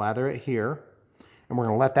we're gonna slather it here and we're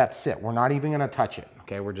gonna let that sit. We're not even gonna touch it,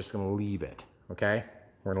 okay? We're just gonna leave it, okay?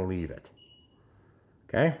 We're gonna leave it,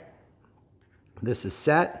 okay? This is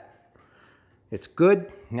set, it's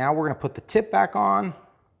good. Now we're gonna put the tip back on.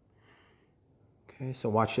 Okay, so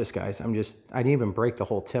watch this, guys. I didn't even break the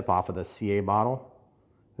whole tip off of the CA bottle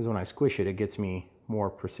because when I squish it, it gets me more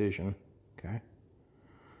precision, okay?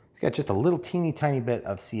 It's got just a little teeny tiny bit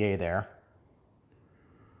of CA there.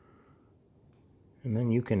 And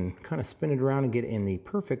then you can kind of spin it around and get in the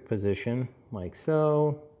perfect position like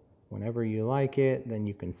so. Whenever you like it, then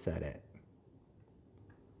you can set it.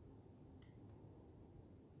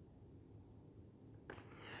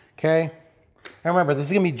 Okay. And remember, this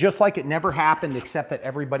is gonna be just like it never happened, except that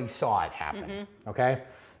everybody saw it happen, okay?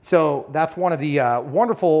 So that's one of the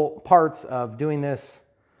wonderful parts of doing this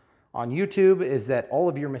on YouTube is that all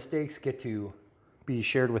of your mistakes get to be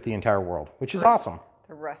shared with the entire world, which is awesome.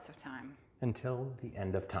 The rest of time. Until the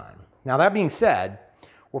end of time. Now that being said,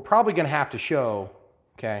 we're probably gonna have to show,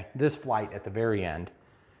 okay, this flight at the very end.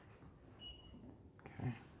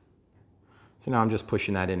 Okay. So now I'm just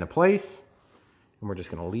pushing that into place and we're just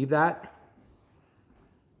gonna leave that.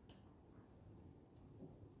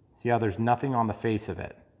 See how there's nothing on the face of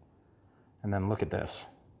it? And then look at this.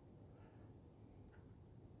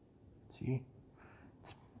 See?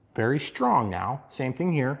 It's very strong now. Same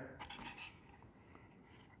thing here.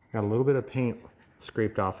 Got a little bit of paint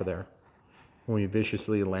scraped off of there when we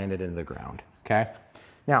viciously landed into the ground, okay?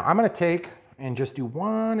 Now I'm gonna take and just do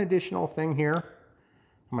one additional thing here.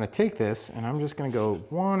 I'm gonna take this and I'm just gonna go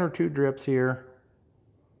 1 or 2 drips here.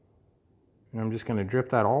 And I'm just gonna drip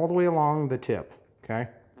that all the way along the tip, okay?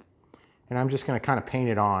 And I'm just gonna kind of paint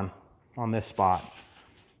it on this spot.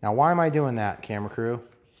 Now, why am I doing that, camera crew?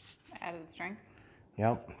 Added strength.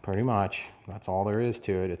 Yep, pretty much. That's all there is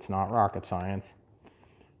to it. It's not rocket science.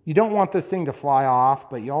 You don't want this thing to fly off,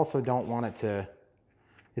 but you also don't want it to,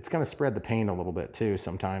 it's gonna spread the paint a little bit too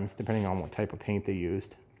sometimes, depending on what type of paint they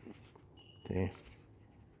used. See?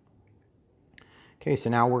 Okay, so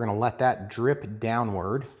now we're gonna let that drip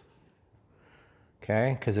downward.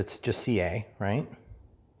 Okay, because it's just CA, right?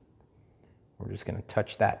 We're just gonna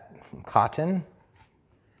touch that from cotton.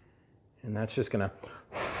 And that's just gonna,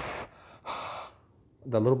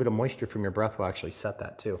 the little bit of moisture from your breath will actually set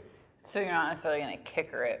that too. So you're not necessarily gonna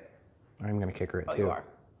kicker it. I'm gonna kicker it too. You are.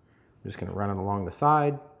 I'm just gonna run it along the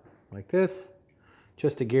side like this,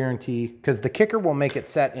 just to guarantee, because the kicker will make it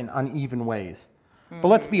set in uneven ways. But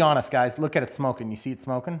let's be honest, guys, look at it smoking. You see it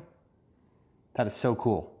smoking? That is so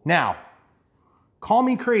cool. Now, call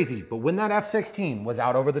me crazy, but when that F-16 was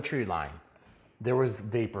out over the tree line, there was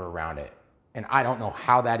vapor around it. And I don't know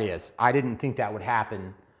how that is. I didn't think that would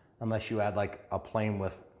happen unless you had like a plane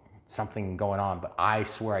with something going on, but I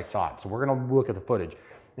swear I saw it. So we're gonna look at the footage.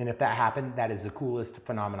 And if that happened, that is the coolest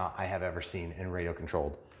phenomena I have ever seen in radio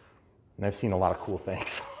controlled. And I've seen a lot of cool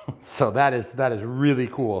things. So that is really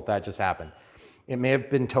cool if that just happened. It may have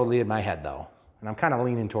been totally in my head though. And I'm kind of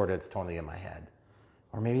leaning toward it's totally in my head.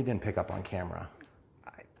 Or maybe it didn't pick up on camera.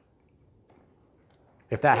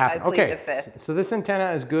 If that happened, okay. So this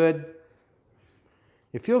antenna is good.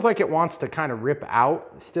 It feels like it wants to kind of rip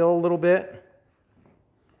out still a little bit.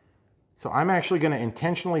 So I'm actually gonna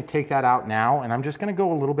intentionally take that out now and I'm just gonna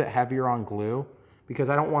go a little bit heavier on glue because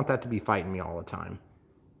I don't want that to be fighting me all the time.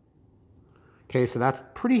 Okay, so that's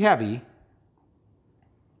pretty heavy.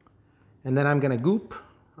 And then I'm gonna goop,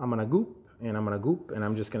 and I'm gonna goop, and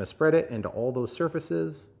I'm just gonna spread it into all those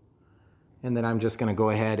surfaces. And then I'm just gonna go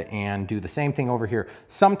ahead and do the same thing over here.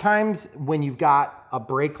 Sometimes when you've got a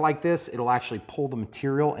break like this, it'll actually pull the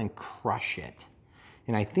material and crush it.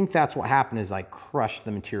 And I think that's what happened is I crushed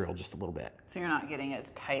the material just a little bit. So you're not getting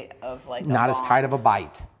as tight of like not as tight of a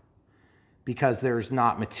bite because there's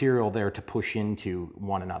not material there to push into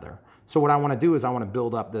one another. So what I want to do is I want to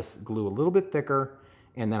build up this glue a little bit thicker,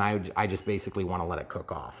 and then I just basically want to let it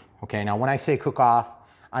cook off. Okay, now when I say cook off,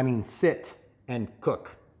 I mean sit and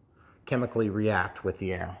cook, chemically react with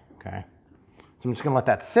the air, okay? So I'm just gonna let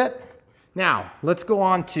that sit. Now, let's go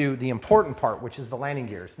on to the important part, which is the landing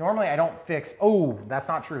gears. Normally I don't fix, oh, that's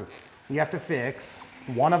not true. You have to fix,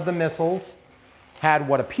 one of the missiles had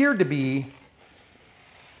what appeared to be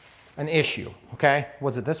an issue, okay?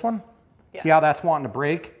 Was it this one? Yeah. See how that's wanting to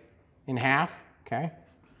break in half, okay?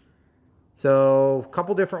 So a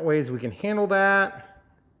couple different ways we can handle that.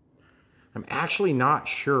 I'm actually not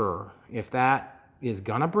sure if that is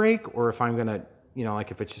gonna break or if I'm gonna, you know, like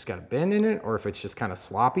if it's just got a bend in it or if it's just kind of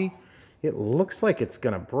sloppy. It looks like it's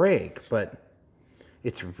gonna break, but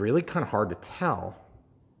it's really kind of hard to tell.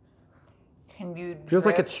 Can you drip? Feels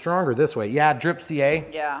like it's stronger this way. Yeah, drip CA.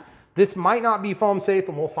 Yeah. This might not be foam safe,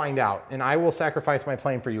 and we'll find out. And I will sacrifice my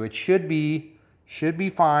plane for you. It should be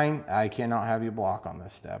fine. I cannot have you block on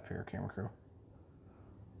this step here, camera crew.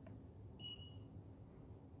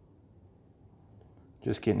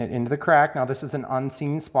 Just getting it into the crack. Now this is an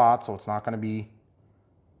unseen spot, so it's not going to be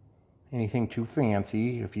anything too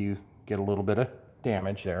fancy if you get a little bit of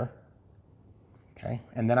damage there. Okay,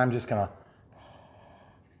 and then I'm just going to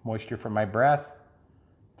moisture from my breath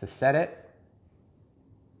to set it.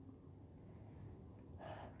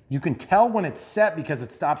 You can tell when it's set because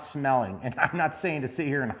it stops smelling. And I'm not saying to sit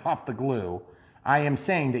here and huff the glue. I am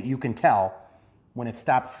saying that you can tell when it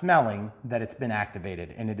stops smelling that it's been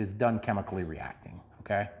activated and it is done chemically reacting,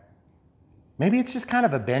 okay? Maybe it's just kind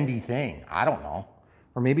of a bendy thing. I don't know.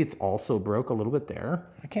 Or maybe it's also broke a little bit there.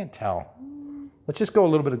 I can't tell. Let's just go a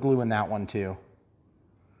little bit of glue in that one too.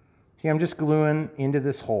 See, I'm just gluing into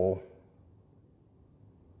this hole.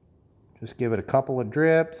 Just give it a couple of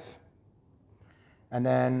drips. And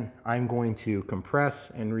then I'm going to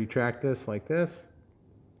compress and retract this like this.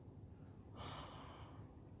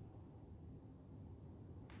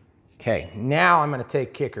 Okay, now I'm going to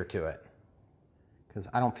take kicker to it because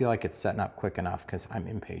I don't feel like it's setting up quick enough because I'm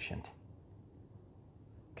impatient.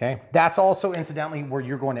 Okay, that's also incidentally where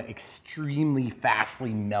you're going to extremely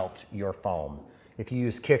fastly melt your foam. If you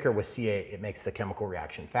use kicker with CA, it makes the chemical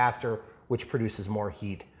reaction faster, which produces more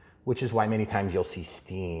heat, which is why many times you'll see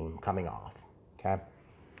steam coming off. Okay,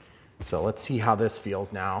 so let's see how this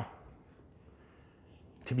feels now.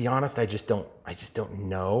 To be honest, I just don't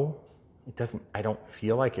know. It doesn't, I don't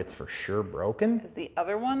feel like it's for sure broken. Is the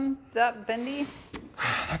other one that bendy?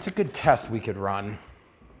 That's a good test we could run.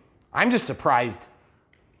 I'm just surprised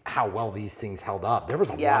how well these things held up. There was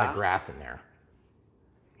a lot of grass in there.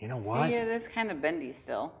 You know what? See, it is kind of bendy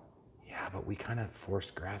still. Yeah, but we kind of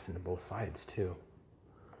forced grass into both sides too.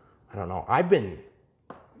 I don't know. I've been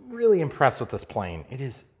really impressed with this plane. It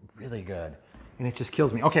is really good. And it just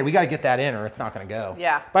kills me. Okay, we got to get that in or it's not going to go.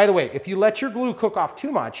 Yeah. By the way, if you let your glue cook off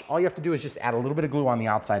too much, all you have to do is just add a little bit of glue on the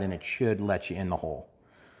outside and it should let you in the hole.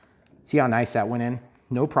 See how nice that went in?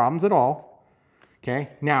 No problems at all. Okay,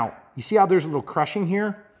 now, you see how there's a little crushing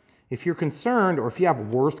here? If you're concerned or if you have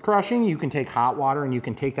worse crushing, you can take hot water and you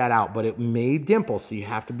can take that out, but it may dimple, so you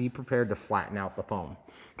have to be prepared to flatten out the foam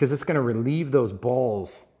because it's going to relieve those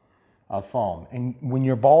balls of foam. And when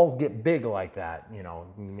your balls get big like that, you know,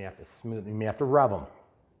 you may have to smooth, you may have to rub them.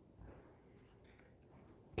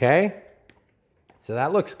 Okay, so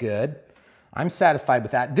that looks good. I'm satisfied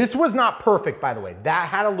with that. This was not perfect, by the way. That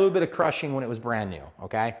had a little bit of crushing when it was brand new,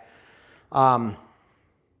 okay?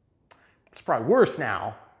 It's probably worse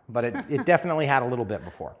now, but it definitely had a little bit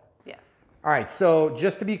before. Yes. All right, so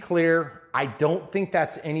just to be clear, I don't think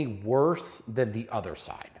that's any worse than the other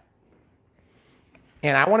side.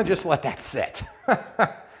 And I want to just let that sit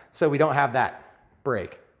so we don't have that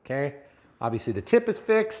break, okay? Obviously the tip is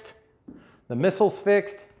fixed, the missile's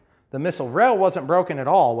fixed. The missile rail wasn't broken at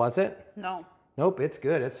all, was it? No. Nope, it's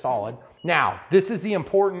good, it's solid. Now, this is the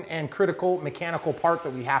important and critical mechanical part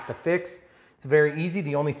that we have to fix. It's very easy.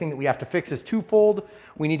 The only thing that we have to fix is twofold.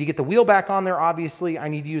 We need to get the wheel back on there, obviously. I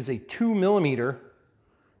need to use a 2 millimeter,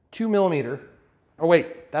 oh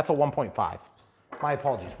wait, that's a 1.5. My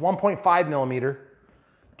apologies, 1.5 millimeter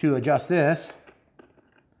to adjust this.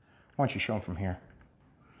 Why don't you show them from here?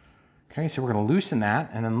 Okay, so we're gonna loosen that,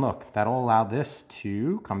 and then look, that'll allow this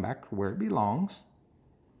to come back where it belongs.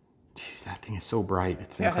 Jeez, that thing is so bright,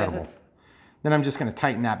 it's incredible. Then I'm just gonna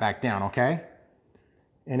tighten that back down, okay?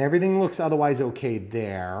 And everything looks otherwise okay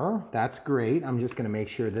there. That's great. I'm just gonna make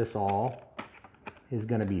sure this all is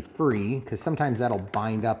gonna be free, because sometimes that'll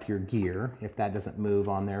bind up your gear if that doesn't move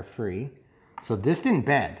on there free. So this didn't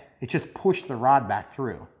bend, it just pushed the rod back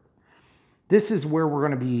through. This is where we're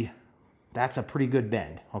gonna be, that's a pretty good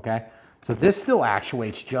bend, okay? So this still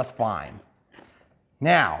actuates just fine.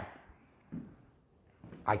 Now,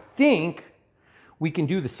 I think we can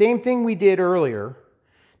do the same thing we did earlier.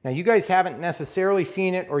 Now you guys haven't necessarily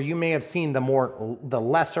seen it, or you may have seen the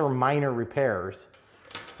lesser minor repairs.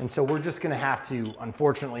 And so we're just gonna have to,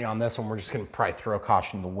 unfortunately on this one, we're just gonna probably throw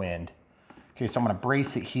caution to the wind. Okay, so I'm gonna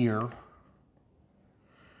brace it here.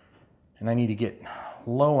 And I need to get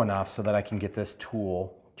low enough so that I can get this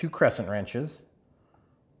tool, 2 crescent wrenches.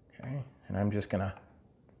 Okay, and I'm just gonna,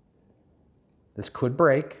 this could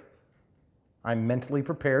break. I'm mentally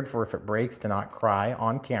prepared for if it breaks to not cry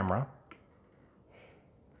on camera.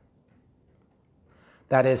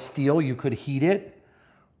 That is steel, you could heat it.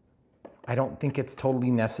 I don't think it's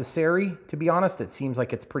totally necessary, to be honest. It seems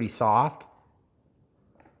like it's pretty soft.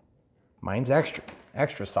 Mine's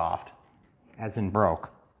extra soft, as in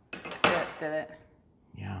broke. Did it?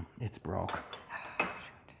 Yeah, it's broke.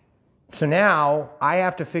 So now I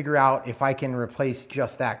have to figure out if I can replace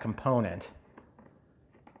just that component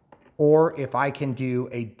or if I can do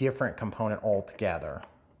a different component altogether.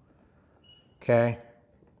 Okay,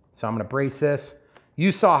 so I'm gonna brace this.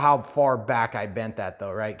 You saw how far back I bent that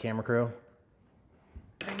though, right, camera crew?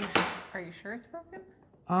 Are you sure it's broken?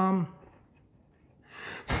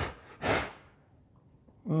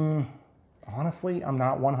 Honestly, I'm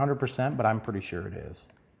not 100%, but I'm pretty sure it is.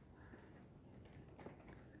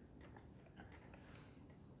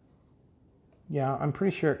 Yeah, I'm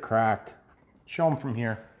pretty sure it cracked. Show them from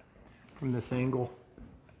here, from this angle.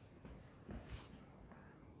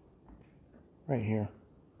 Right here.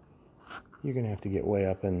 You're gonna have to get way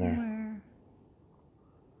up in there. Where?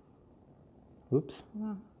 Oops.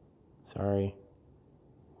 Yeah. Sorry.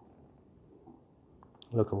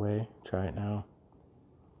 Look away, try it now.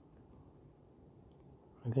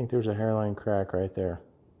 I think there's a hairline crack right there.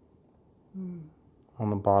 On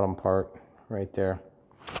the bottom part, right there.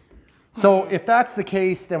 So if that's the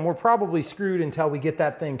case, then we're probably screwed until we get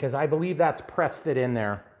that thing, because I believe that's press fit in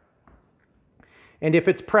there. And if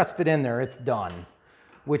it's press fit in there, it's done,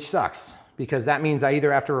 which sucks, because that means I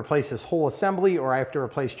either have to replace this whole assembly or I have to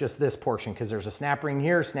replace just this portion, because there's a snap ring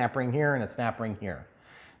here, and a snap ring here.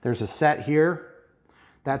 There's a set here.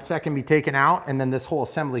 That set can be taken out, and then this whole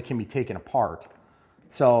assembly can be taken apart.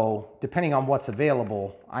 So depending on what's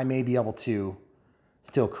available, I may be able to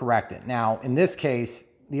still correct it. Now, in this case,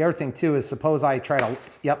 the other thing too is suppose I try to,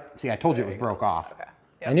 yep, see, I told you it was broke off. Okay.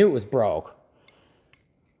 Yep. I knew it was broke.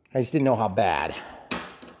 I just didn't know how bad.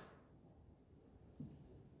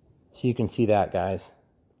 So you can see that, guys.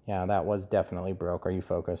 Yeah, that was definitely broke. Are you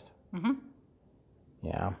focused? Mm-hmm.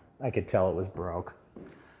 Yeah, I could tell it was broke.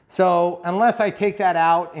 So unless I take that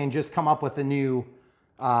out and just come up with a new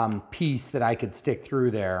piece that I could stick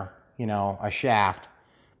through there, you know, a shaft.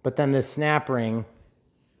 But then this snap ring,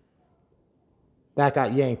 that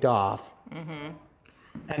got yanked off. Mm-hmm.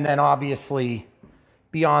 And then obviously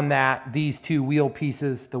beyond that, these 2 wheel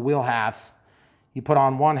pieces, the wheel halves, you put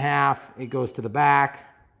on one half, it goes to the back.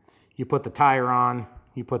 You put the tire on,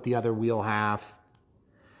 you put the other wheel half.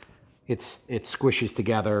 It squishes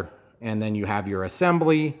together, and then you have your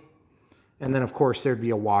assembly. And then of course there'd be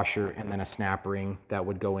a washer and then a snap ring that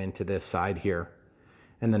would go into this side here.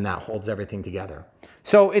 And then that holds everything together.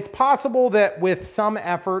 So it's possible that with some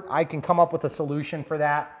effort, I can come up with a solution for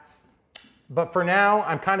that. But for now,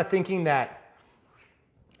 I'm kind of thinking that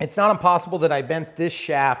it's not impossible that I bent this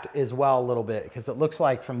shaft as well a little bit, because it looks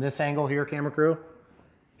like from this angle here, camera crew,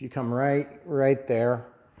 if you come right there,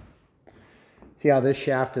 see how this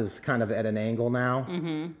shaft is kind of at an angle now?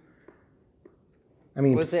 Mm-hmm. I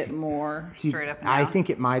mean, was it more straight up now? I think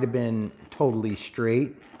it might have been totally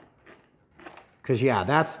straight. Because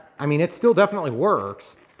yeah, I mean, it still definitely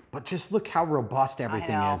works, but just look how robust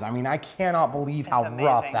everything is. I mean, I cannot believe how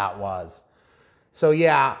rough that was. So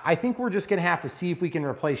yeah, I think we're just gonna have to see if we can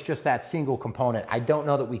replace just that single component. I don't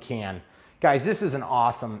know that we can. Guys, this is an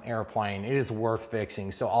awesome airplane. It is worth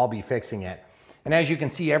fixing, so I'll be fixing it. And as you can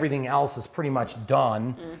see, everything else is pretty much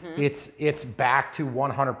done. Mm-hmm. It's back to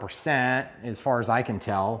 100% as far as I can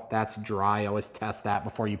tell. That's dry. I always test that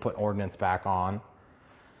before you put ordnance back on.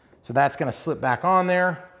 So that's gonna slip back on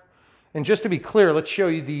there. And just to be clear, let's show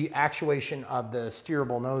you the actuation of the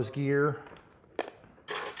steerable nose gear.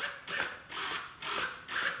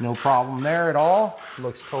 No problem there at all.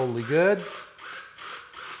 Looks totally good.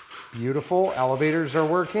 Beautiful. Elevators are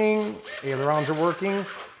working. Ailerons are working.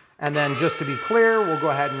 And then just to be clear, we'll go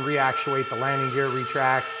ahead and reactuate the landing gear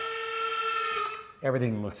retracts.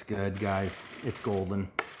 Everything looks good, guys. It's golden.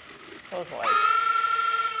 Those lights.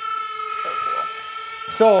 So cool.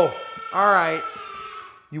 So, all right.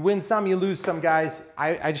 You win some, you lose some, guys.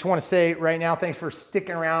 I just want to say right now, thanks for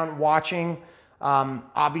sticking around, watching.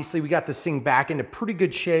 Obviously, we got this thing back into pretty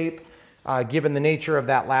good shape. Given the nature of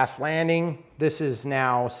that last landing, this is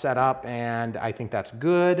now set up and I think that's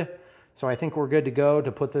good. So I think we're good to go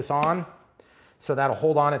to put this on. So that'll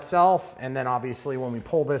hold on itself. And then obviously when we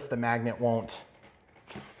pull this, the magnet won't.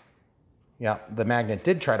 Yeah, the magnet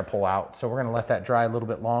did try to pull out. So we're gonna let that dry a little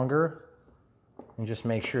bit longer and just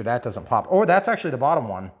make sure that doesn't pop. Oh, that's actually the bottom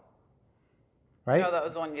one, right? No, that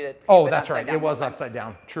was the one you did. Oh, that's right. It was upside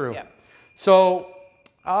down. True. Yeah. So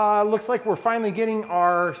looks like we're finally getting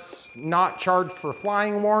our not charged for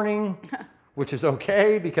flying warning, which is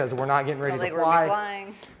okay because we're not getting ready to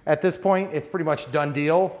fly. At this point, it's pretty much done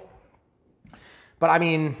deal. But I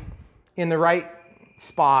mean, in the right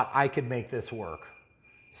spot, I could make this work.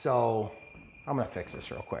 So I'm gonna fix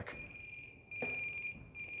this real quick.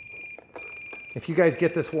 If you guys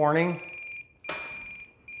get this warning,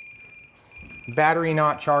 battery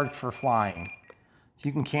not charged for flying. So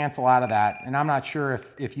you can cancel out of that. And I'm not sure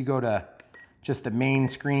if you go to just the main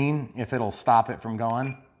screen, if it'll stop it from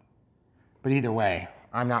going. But either way,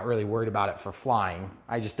 I'm not really worried about it for flying.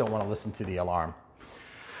 I just don't want to listen to the alarm.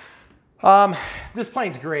 This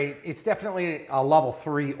plane's great. It's definitely a level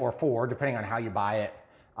 3 or 4, depending on how you buy it.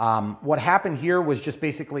 What happened here was just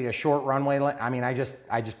basically a short runway. I mean, I just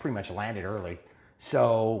pretty much landed early.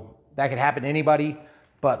 So that could happen to anybody,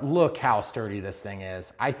 but look how sturdy this thing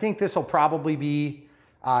is. I think this will probably be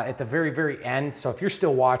at the very, very end. So if you're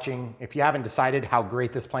still watching, if you haven't decided how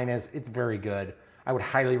great this plane is, it's very good. I would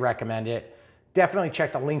highly recommend it. Definitely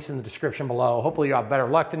check the links in the description below. Hopefully you have better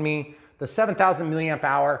luck than me. The 7,000 milliamp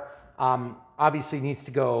hour obviously needs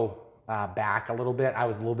to go back a little bit. I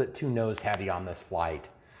was a little bit too nose heavy on this flight.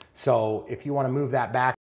 So if you want to move that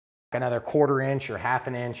back another 1/4 inch or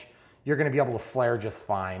 1/2 inch, you're going to be able to flare just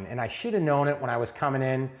fine. And I should have known it when I was coming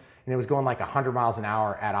in and it was going like 100 miles an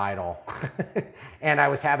hour at idle. And I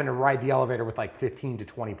was having to ride the elevator with like 15 to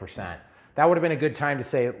 20%. That would have been a good time to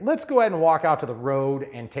say, let's go ahead and walk out to the road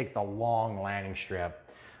and take the long landing strip.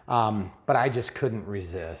 But I just couldn't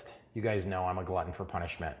resist. You guys know I'm a glutton for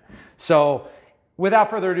punishment. So without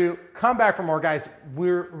further ado, come back for more, guys.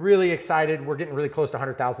 We're really excited. We're getting really close to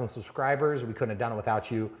 100,000 subscribers. We couldn't have done it without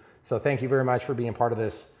you. So thank you very much for being part of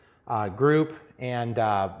this group. And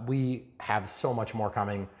we have so much more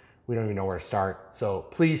coming. We don't even know where to start. So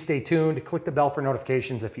please stay tuned. Click the bell for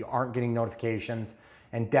notifications if you aren't getting notifications.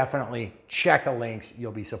 And definitely check the links.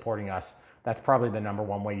 You'll be supporting us. That's probably the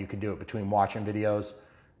 #1 way you can do it, between watching videos,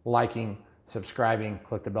 liking, subscribing,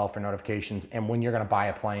 click the bell for notifications. And when you're going to buy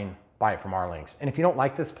a plane, buy it from our links. And if you don't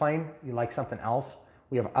like this plane, you like something else,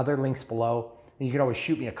 we have other links below. And you can always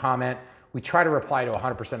shoot me a comment. We try to reply to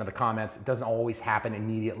 100% of the comments. It doesn't always happen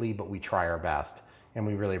immediately, but we try our best. And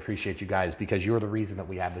we really appreciate you guys because you're the reason that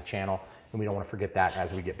we have the channel. And we don't want to forget that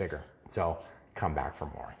as we get bigger. So come back for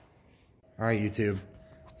more. All right, YouTube.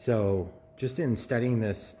 So just in studying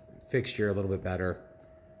this fixture a little bit better,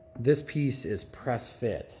 this piece is press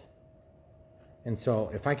fit. And so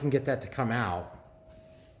if I can get that to come out,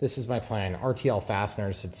 this is my plan. RTL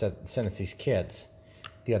Fasteners had sent us these kits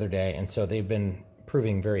the other day, and so they've been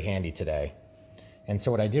proving very handy today. And so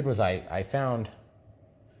what I did was I found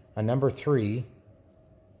a #3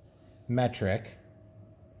 metric.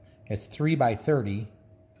 It's 3x30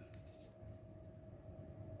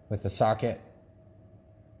 with a socket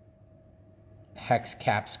hex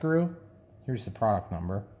cap screw. Here's the product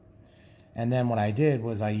number. And then what I did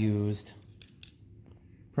was I used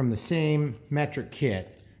from the same metric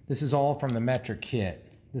kit. This is all from the metric kit.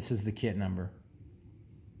 This is the kit number.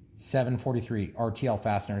 743,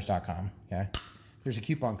 rtlfasteners.com. Okay. There's a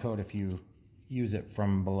coupon code if you use it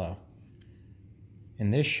from below.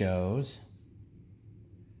 And this shows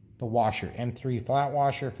the washer, M3 flat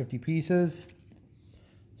washer, 50 pieces.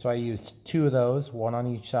 So I used 2 of those, 1 on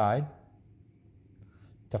each side,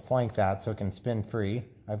 to flank that so it can spin free.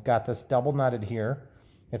 I've got this double nutted here.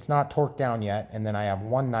 It's not torqued down yet. And then I have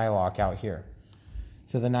 1 nylock out here.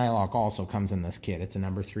 So the nylock also comes in this kit. It's a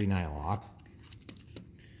 #3 nylock.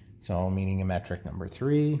 So meaning a metric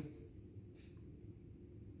 #3.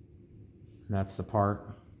 That's the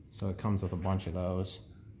part. So it comes with a bunch of those.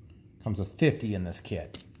 Comes with 50 in this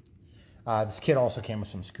kit. This kit also came with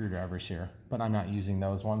some screwdrivers here, but I'm not using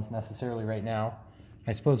those ones necessarily right now.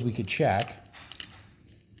 I suppose we could check.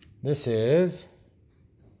 This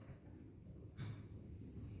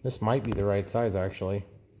might be the right size actually.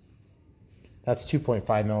 That's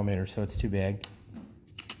 2.5 millimeters, so it's too big.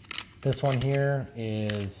 This one here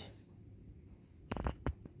is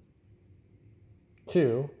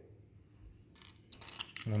 2.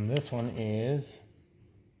 And then this one is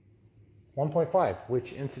 1.5,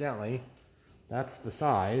 which incidentally, that's the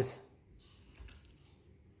size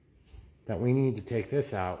that we need to take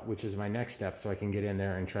this out, which is my next step, so I can get in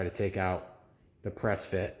there and try to take out the press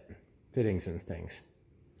fittings and things.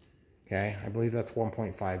 Okay, I believe that's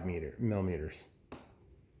 1.5 millimeters.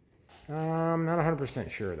 I'm not 100%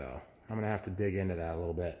 sure though. I'm gonna have to dig into that a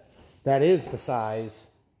little bit. That is the size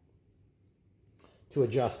to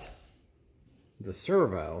adjust the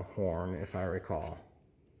servo horn, if I recall.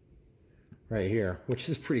 Right here, which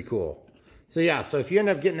is pretty cool. So yeah, so if you end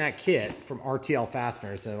up getting that kit from RTL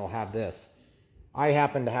Fasteners, then it'll have this. I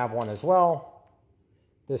happen to have one as well,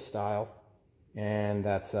 this style, and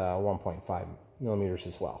that's 1.5 millimeters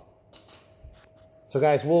as well. So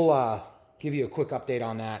guys, we'll give you a quick update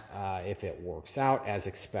on that if it works out as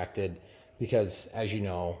expected, because as you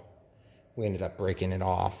know, we ended up breaking it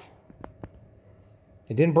off.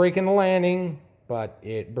 It didn't break in the landing, but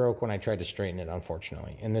it broke when I tried to straighten it,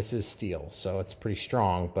 unfortunately. And this is steel, so it's pretty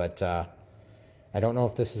strong, but I don't know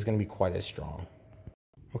if this is going to be quite as strong.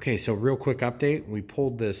 Okay, so real quick update. We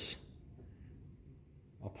pulled this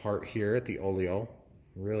apart here at the oleo.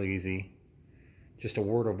 Real easy. Just a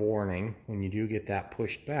word of warning, when you do get that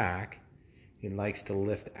pushed back, it likes to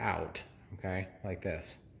lift out, okay, like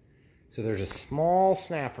this. So there's a small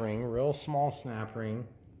snap ring, real small snap ring,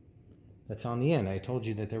 that's on the end. I told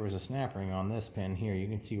you that there was a snap ring on this pin here. You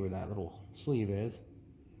can see where that little sleeve is,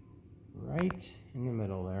 right in the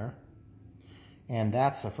middle there. And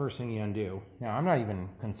that's the first thing you undo. Now, I'm not even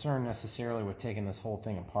concerned necessarily with taking this whole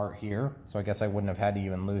thing apart here, so I guess I wouldn't have had to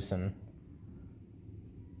even loosen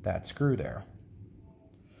that screw there.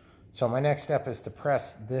 So my next step is to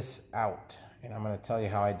press this out, and I'm going to tell you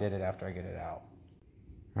how I did it after I get it out.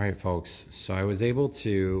 All right, folks, so I was able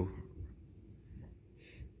to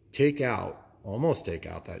almost take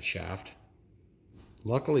out that shaft.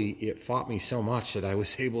 Luckily, it fought me so much that I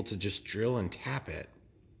was able to just drill and tap it.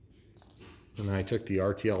 And then I took the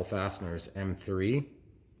RTL Fasteners M3,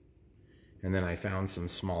 and then I found some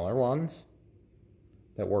smaller ones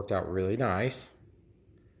that worked out really nice.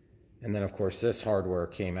 And then, of course, this hardware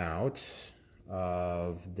came out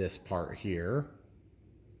of this part here.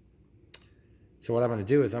 So what I'm going to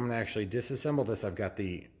do is I'm going to actually disassemble this. I've got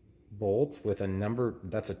the bolt with a number,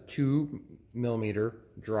 that's a 2 millimeter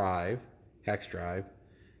drive, hex drive.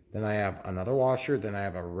 Then I have another washer, then I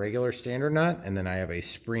have a regular standard nut, and then I have a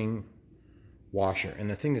spring washer. And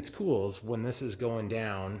the thing that's cool is when this is going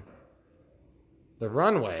down the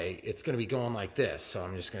runway, it's going to be going like this. So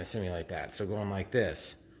I'm just going to simulate that. So going like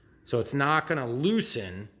this. So it's not going to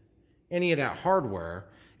loosen any of that hardware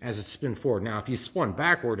as it spins forward. Now, if you spun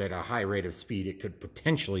backward at a high rate of speed, it could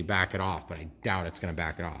potentially back it off, but I doubt it's going to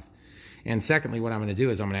back it off. And secondly, what I'm going to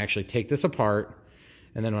do is I'm going to actually take this apart,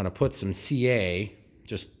 and then I'm going to put some CA,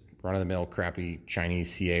 just run-of-the-mill crappy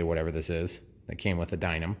Chinese CA, whatever this is, that came with the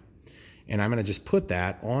Dynam. And I'm going to just put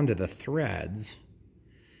that onto the threads,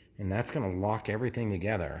 and that's going to lock everything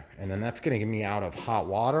together. And then that's going to get me out of hot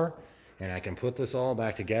water, and I can put this all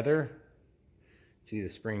back together. See the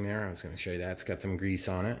spring there? I was going to show you that. It's got some grease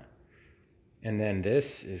on it. And then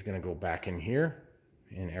this is going to go back in here,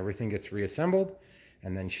 and everything gets reassembled,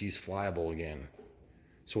 and then she's flyable again.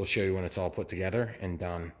 So we'll show you when it's all put together and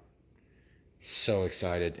done. So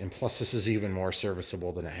excited. And plus, this is even more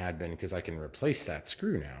serviceable than it had been because I can replace that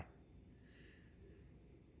screw now.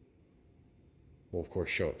 We'll, of course,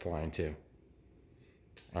 show it flying too.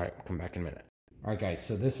 All right, come back in a minute. All right, guys,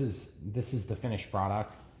 so this is the finished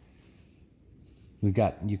product. We've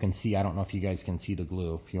got, you can see, I don't know if you guys can see the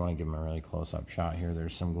glue. If you want to give them a really close-up shot here,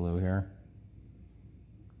 there's some glue here.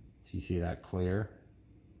 So you see that clear?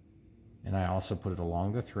 And I also put it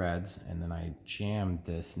along the threads, and then I jammed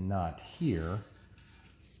this nut here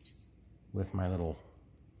with my little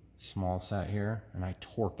small set here, and I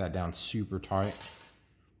torqued that down super tight.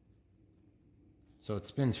 So it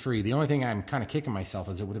spins free. The only thing I'm kind of kicking myself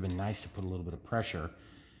is it would have been nice to put a little bit of pressure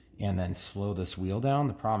and then slow this wheel down.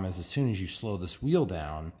 The problem is as soon as you slow this wheel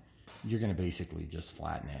down, you're going to basically just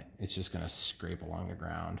flatten it. It's just going to scrape along the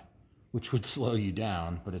ground, which would slow you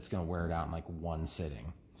down, but it's going to wear it out in like one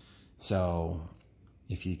sitting. So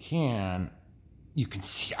if you can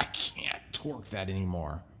see I can't torque that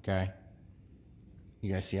anymore, okay?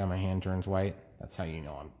 You guys see how my hand turns white? That's how you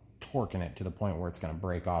know I'm torquing it to the point where it's going to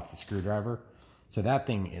break off the screwdriver. So that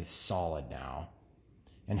thing is solid now.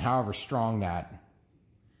 And however strong that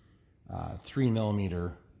 3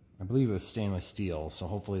 millimeter, I believe it was stainless steel, so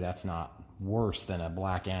hopefully that's not worse than a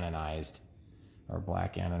black anodized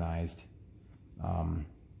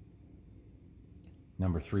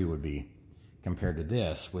number 3 would be compared to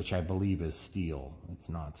this, which I believe is steel. It's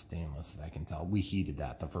not stainless that I can tell. We heated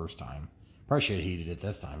that the first time. Probably should have heated it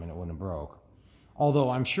this time and it wouldn't have broke. Although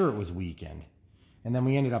I'm sure it was weakened. And then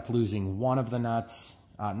we ended up losing one of the nuts.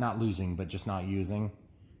 not losing, but just not using.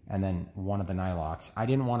 And then one of the nylocks. I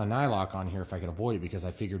didn't want a nylock on here if I could avoid it because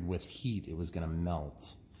I figured with heat it was going to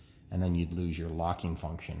melt and then you'd lose your locking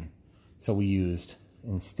function. So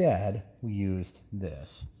instead we used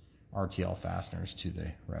this RTL fasteners to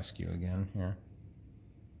the rescue again here.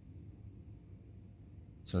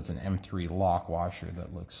 So it's an M3 lock washer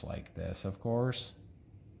that looks like this, of course.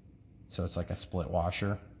 So it's like a split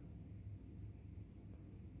washer.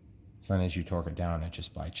 So then as you torque it down, it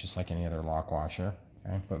just bites just like any other lock washer.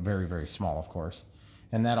 Okay? But very, very small, of course.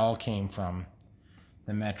 And that all came from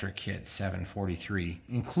the metric kit 743,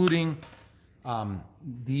 including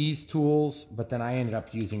these tools, but then I ended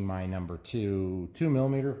up using my number 2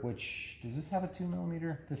 millimeter, which, does this have a 2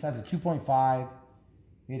 millimeter? This has a 2.5.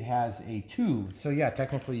 It has a 2. So yeah,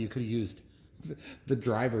 technically you could have used the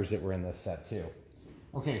drivers that were in this set too.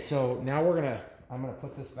 Okay, so now I'm gonna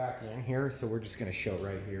put this back in here. So we're just gonna show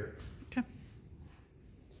right here. Okay.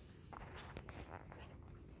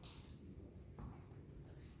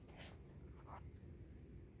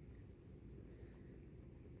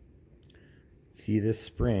 See, this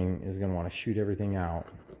spring is gonna wanna shoot everything out,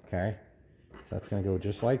 okay? So that's gonna go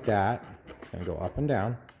just like that. It's gonna go up and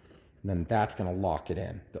down. And then that's gonna lock it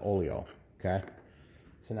in, the oleo, okay?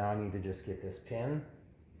 So now I need to just get this pin.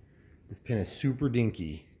 This pin is super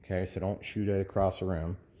dinky, okay? So don't shoot it across the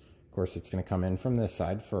room. Of course, it's gonna come in from this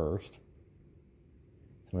side first. So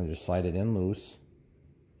I'm gonna just slide it in loose.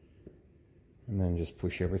 And then just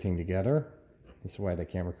push everything together. This is why the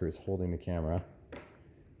camera crew is holding the camera.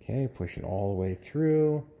 Okay, push it all the way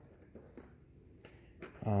through.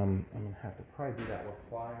 I'm gonna have to probably do that with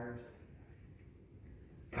pliers.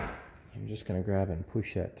 So I'm just gonna grab and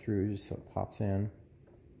push that through just so it pops in.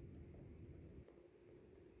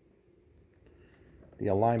 The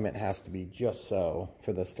alignment has to be just so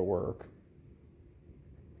for this to work.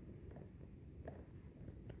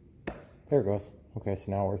 There it goes. Okay,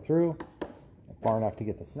 so now we're through. Far enough to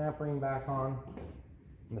get the snap ring back on.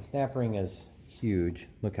 And the snap ring is huge.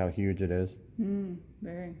 Look how huge it is.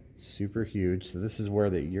 Very. Super huge. So this is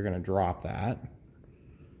where you're gonna drop that.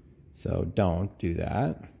 So don't do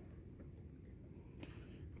that.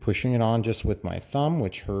 Pushing it on just with my thumb,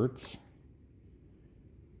 which hurts.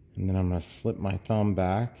 And then I'm going to slip my thumb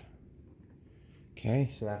back. Okay,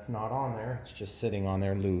 so that's not on there. It's just sitting on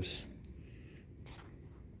there loose.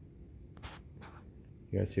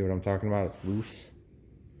 You guys see what I'm talking about? It's loose.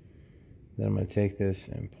 Then I'm going to take this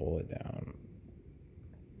and pull it down.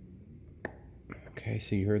 Okay,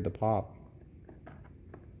 so you heard the pop.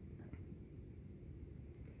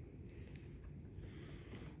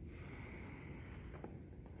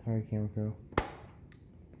 Sorry, camera crew.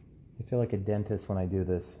 I feel like a dentist when I do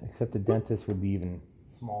this, except a dentist would be even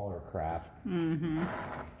smaller crap. Mm-hmm.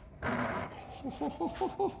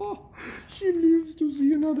 She lives to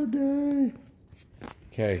see another day.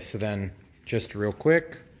 Okay, so then just real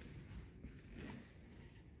quick.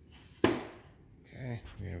 Okay,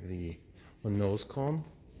 we have the nose cone.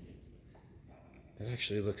 That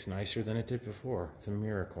actually looks nicer than it did before. It's a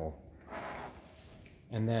miracle.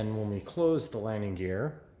 And then when we close the landing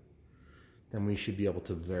gear, then we should be able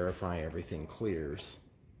to verify everything clears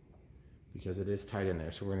because it is tight in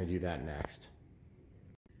there. So we're going to do that next.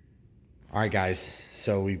 All right, guys,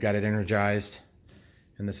 so we've got it energized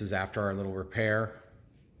and this is after our little repair.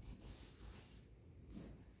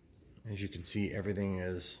 As you can see, everything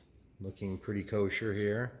is looking pretty kosher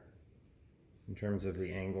here in terms of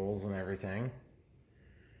the angles and everything.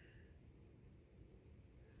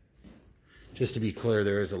 Just to be clear,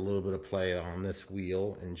 there is a little bit of play on this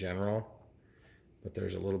wheel in general, but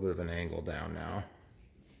there's a little bit of an angle down now.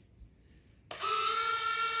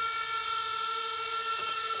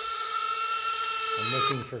 I'm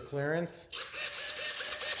looking for clearance,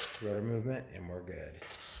 rotor movement, and we're good.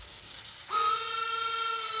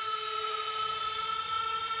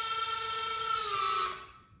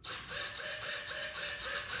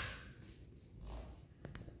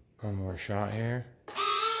 One more shot here.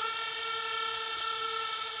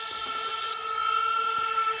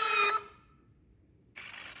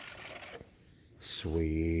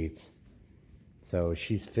 Sweet. So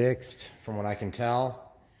she's fixed from what I can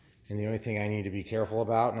tell. And the only thing I need to be careful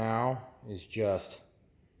about now is just,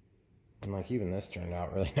 and like even this turned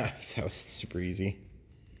out really nice. That was super easy.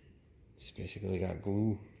 Just basically got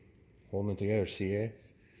glue holding it together, CA.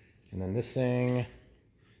 And then this thing,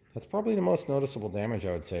 that's probably the most noticeable damage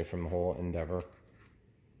I would say from the whole endeavor.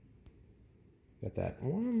 Got that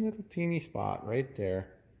one little teeny spot right there,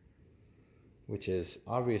 which is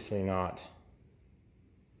obviously not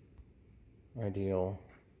ideal.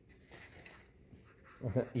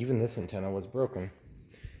 Even this antenna was broken.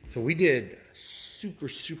 So we did super,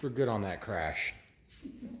 super good on that crash.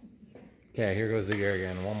 Okay, here goes the gear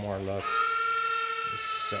again. One more look. It's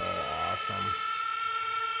so awesome.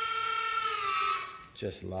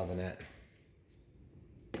 Just loving it.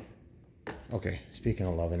 Okay, speaking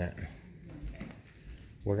of loving it,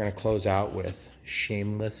 we're gonna close out with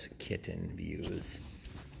shameless kitten views.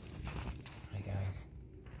 Hi guys,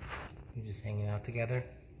 you just hanging out together?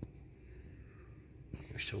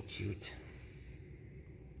 You're so cute.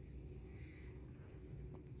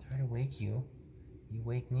 Try to wake you. You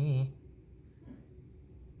wake me.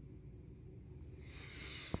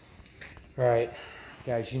 All right,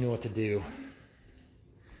 guys, you know what to do.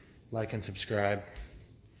 Like and subscribe.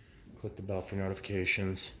 Click the bell for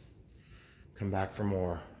notifications. Come back for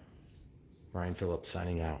more. Ryan Phillips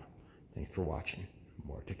signing out. Thanks for watching.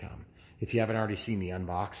 More to come. If you haven't already seen the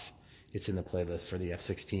unbox, it's in the playlist for the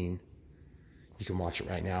F-16. You can watch it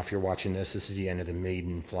right now. If you're watching this, this is the end of the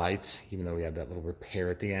Maiden flights, even though we have that little repair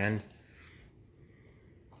at the end.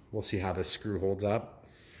 We'll see how this screw holds up.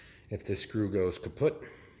 If this screw goes kaput,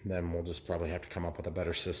 then we'll just probably have to come up with a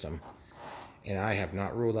better system. And I have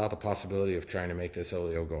not ruled out the possibility of trying to make this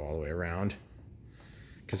oleo go all the way around,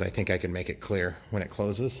 because I think I can make it clear when it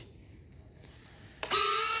closes.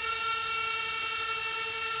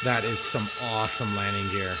 That is some awesome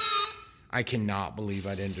landing gear. I cannot believe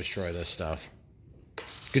I didn't destroy this stuff.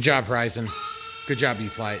 Good job, Horizon. Good job,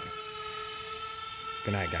 E-flite.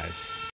 Good night, guys.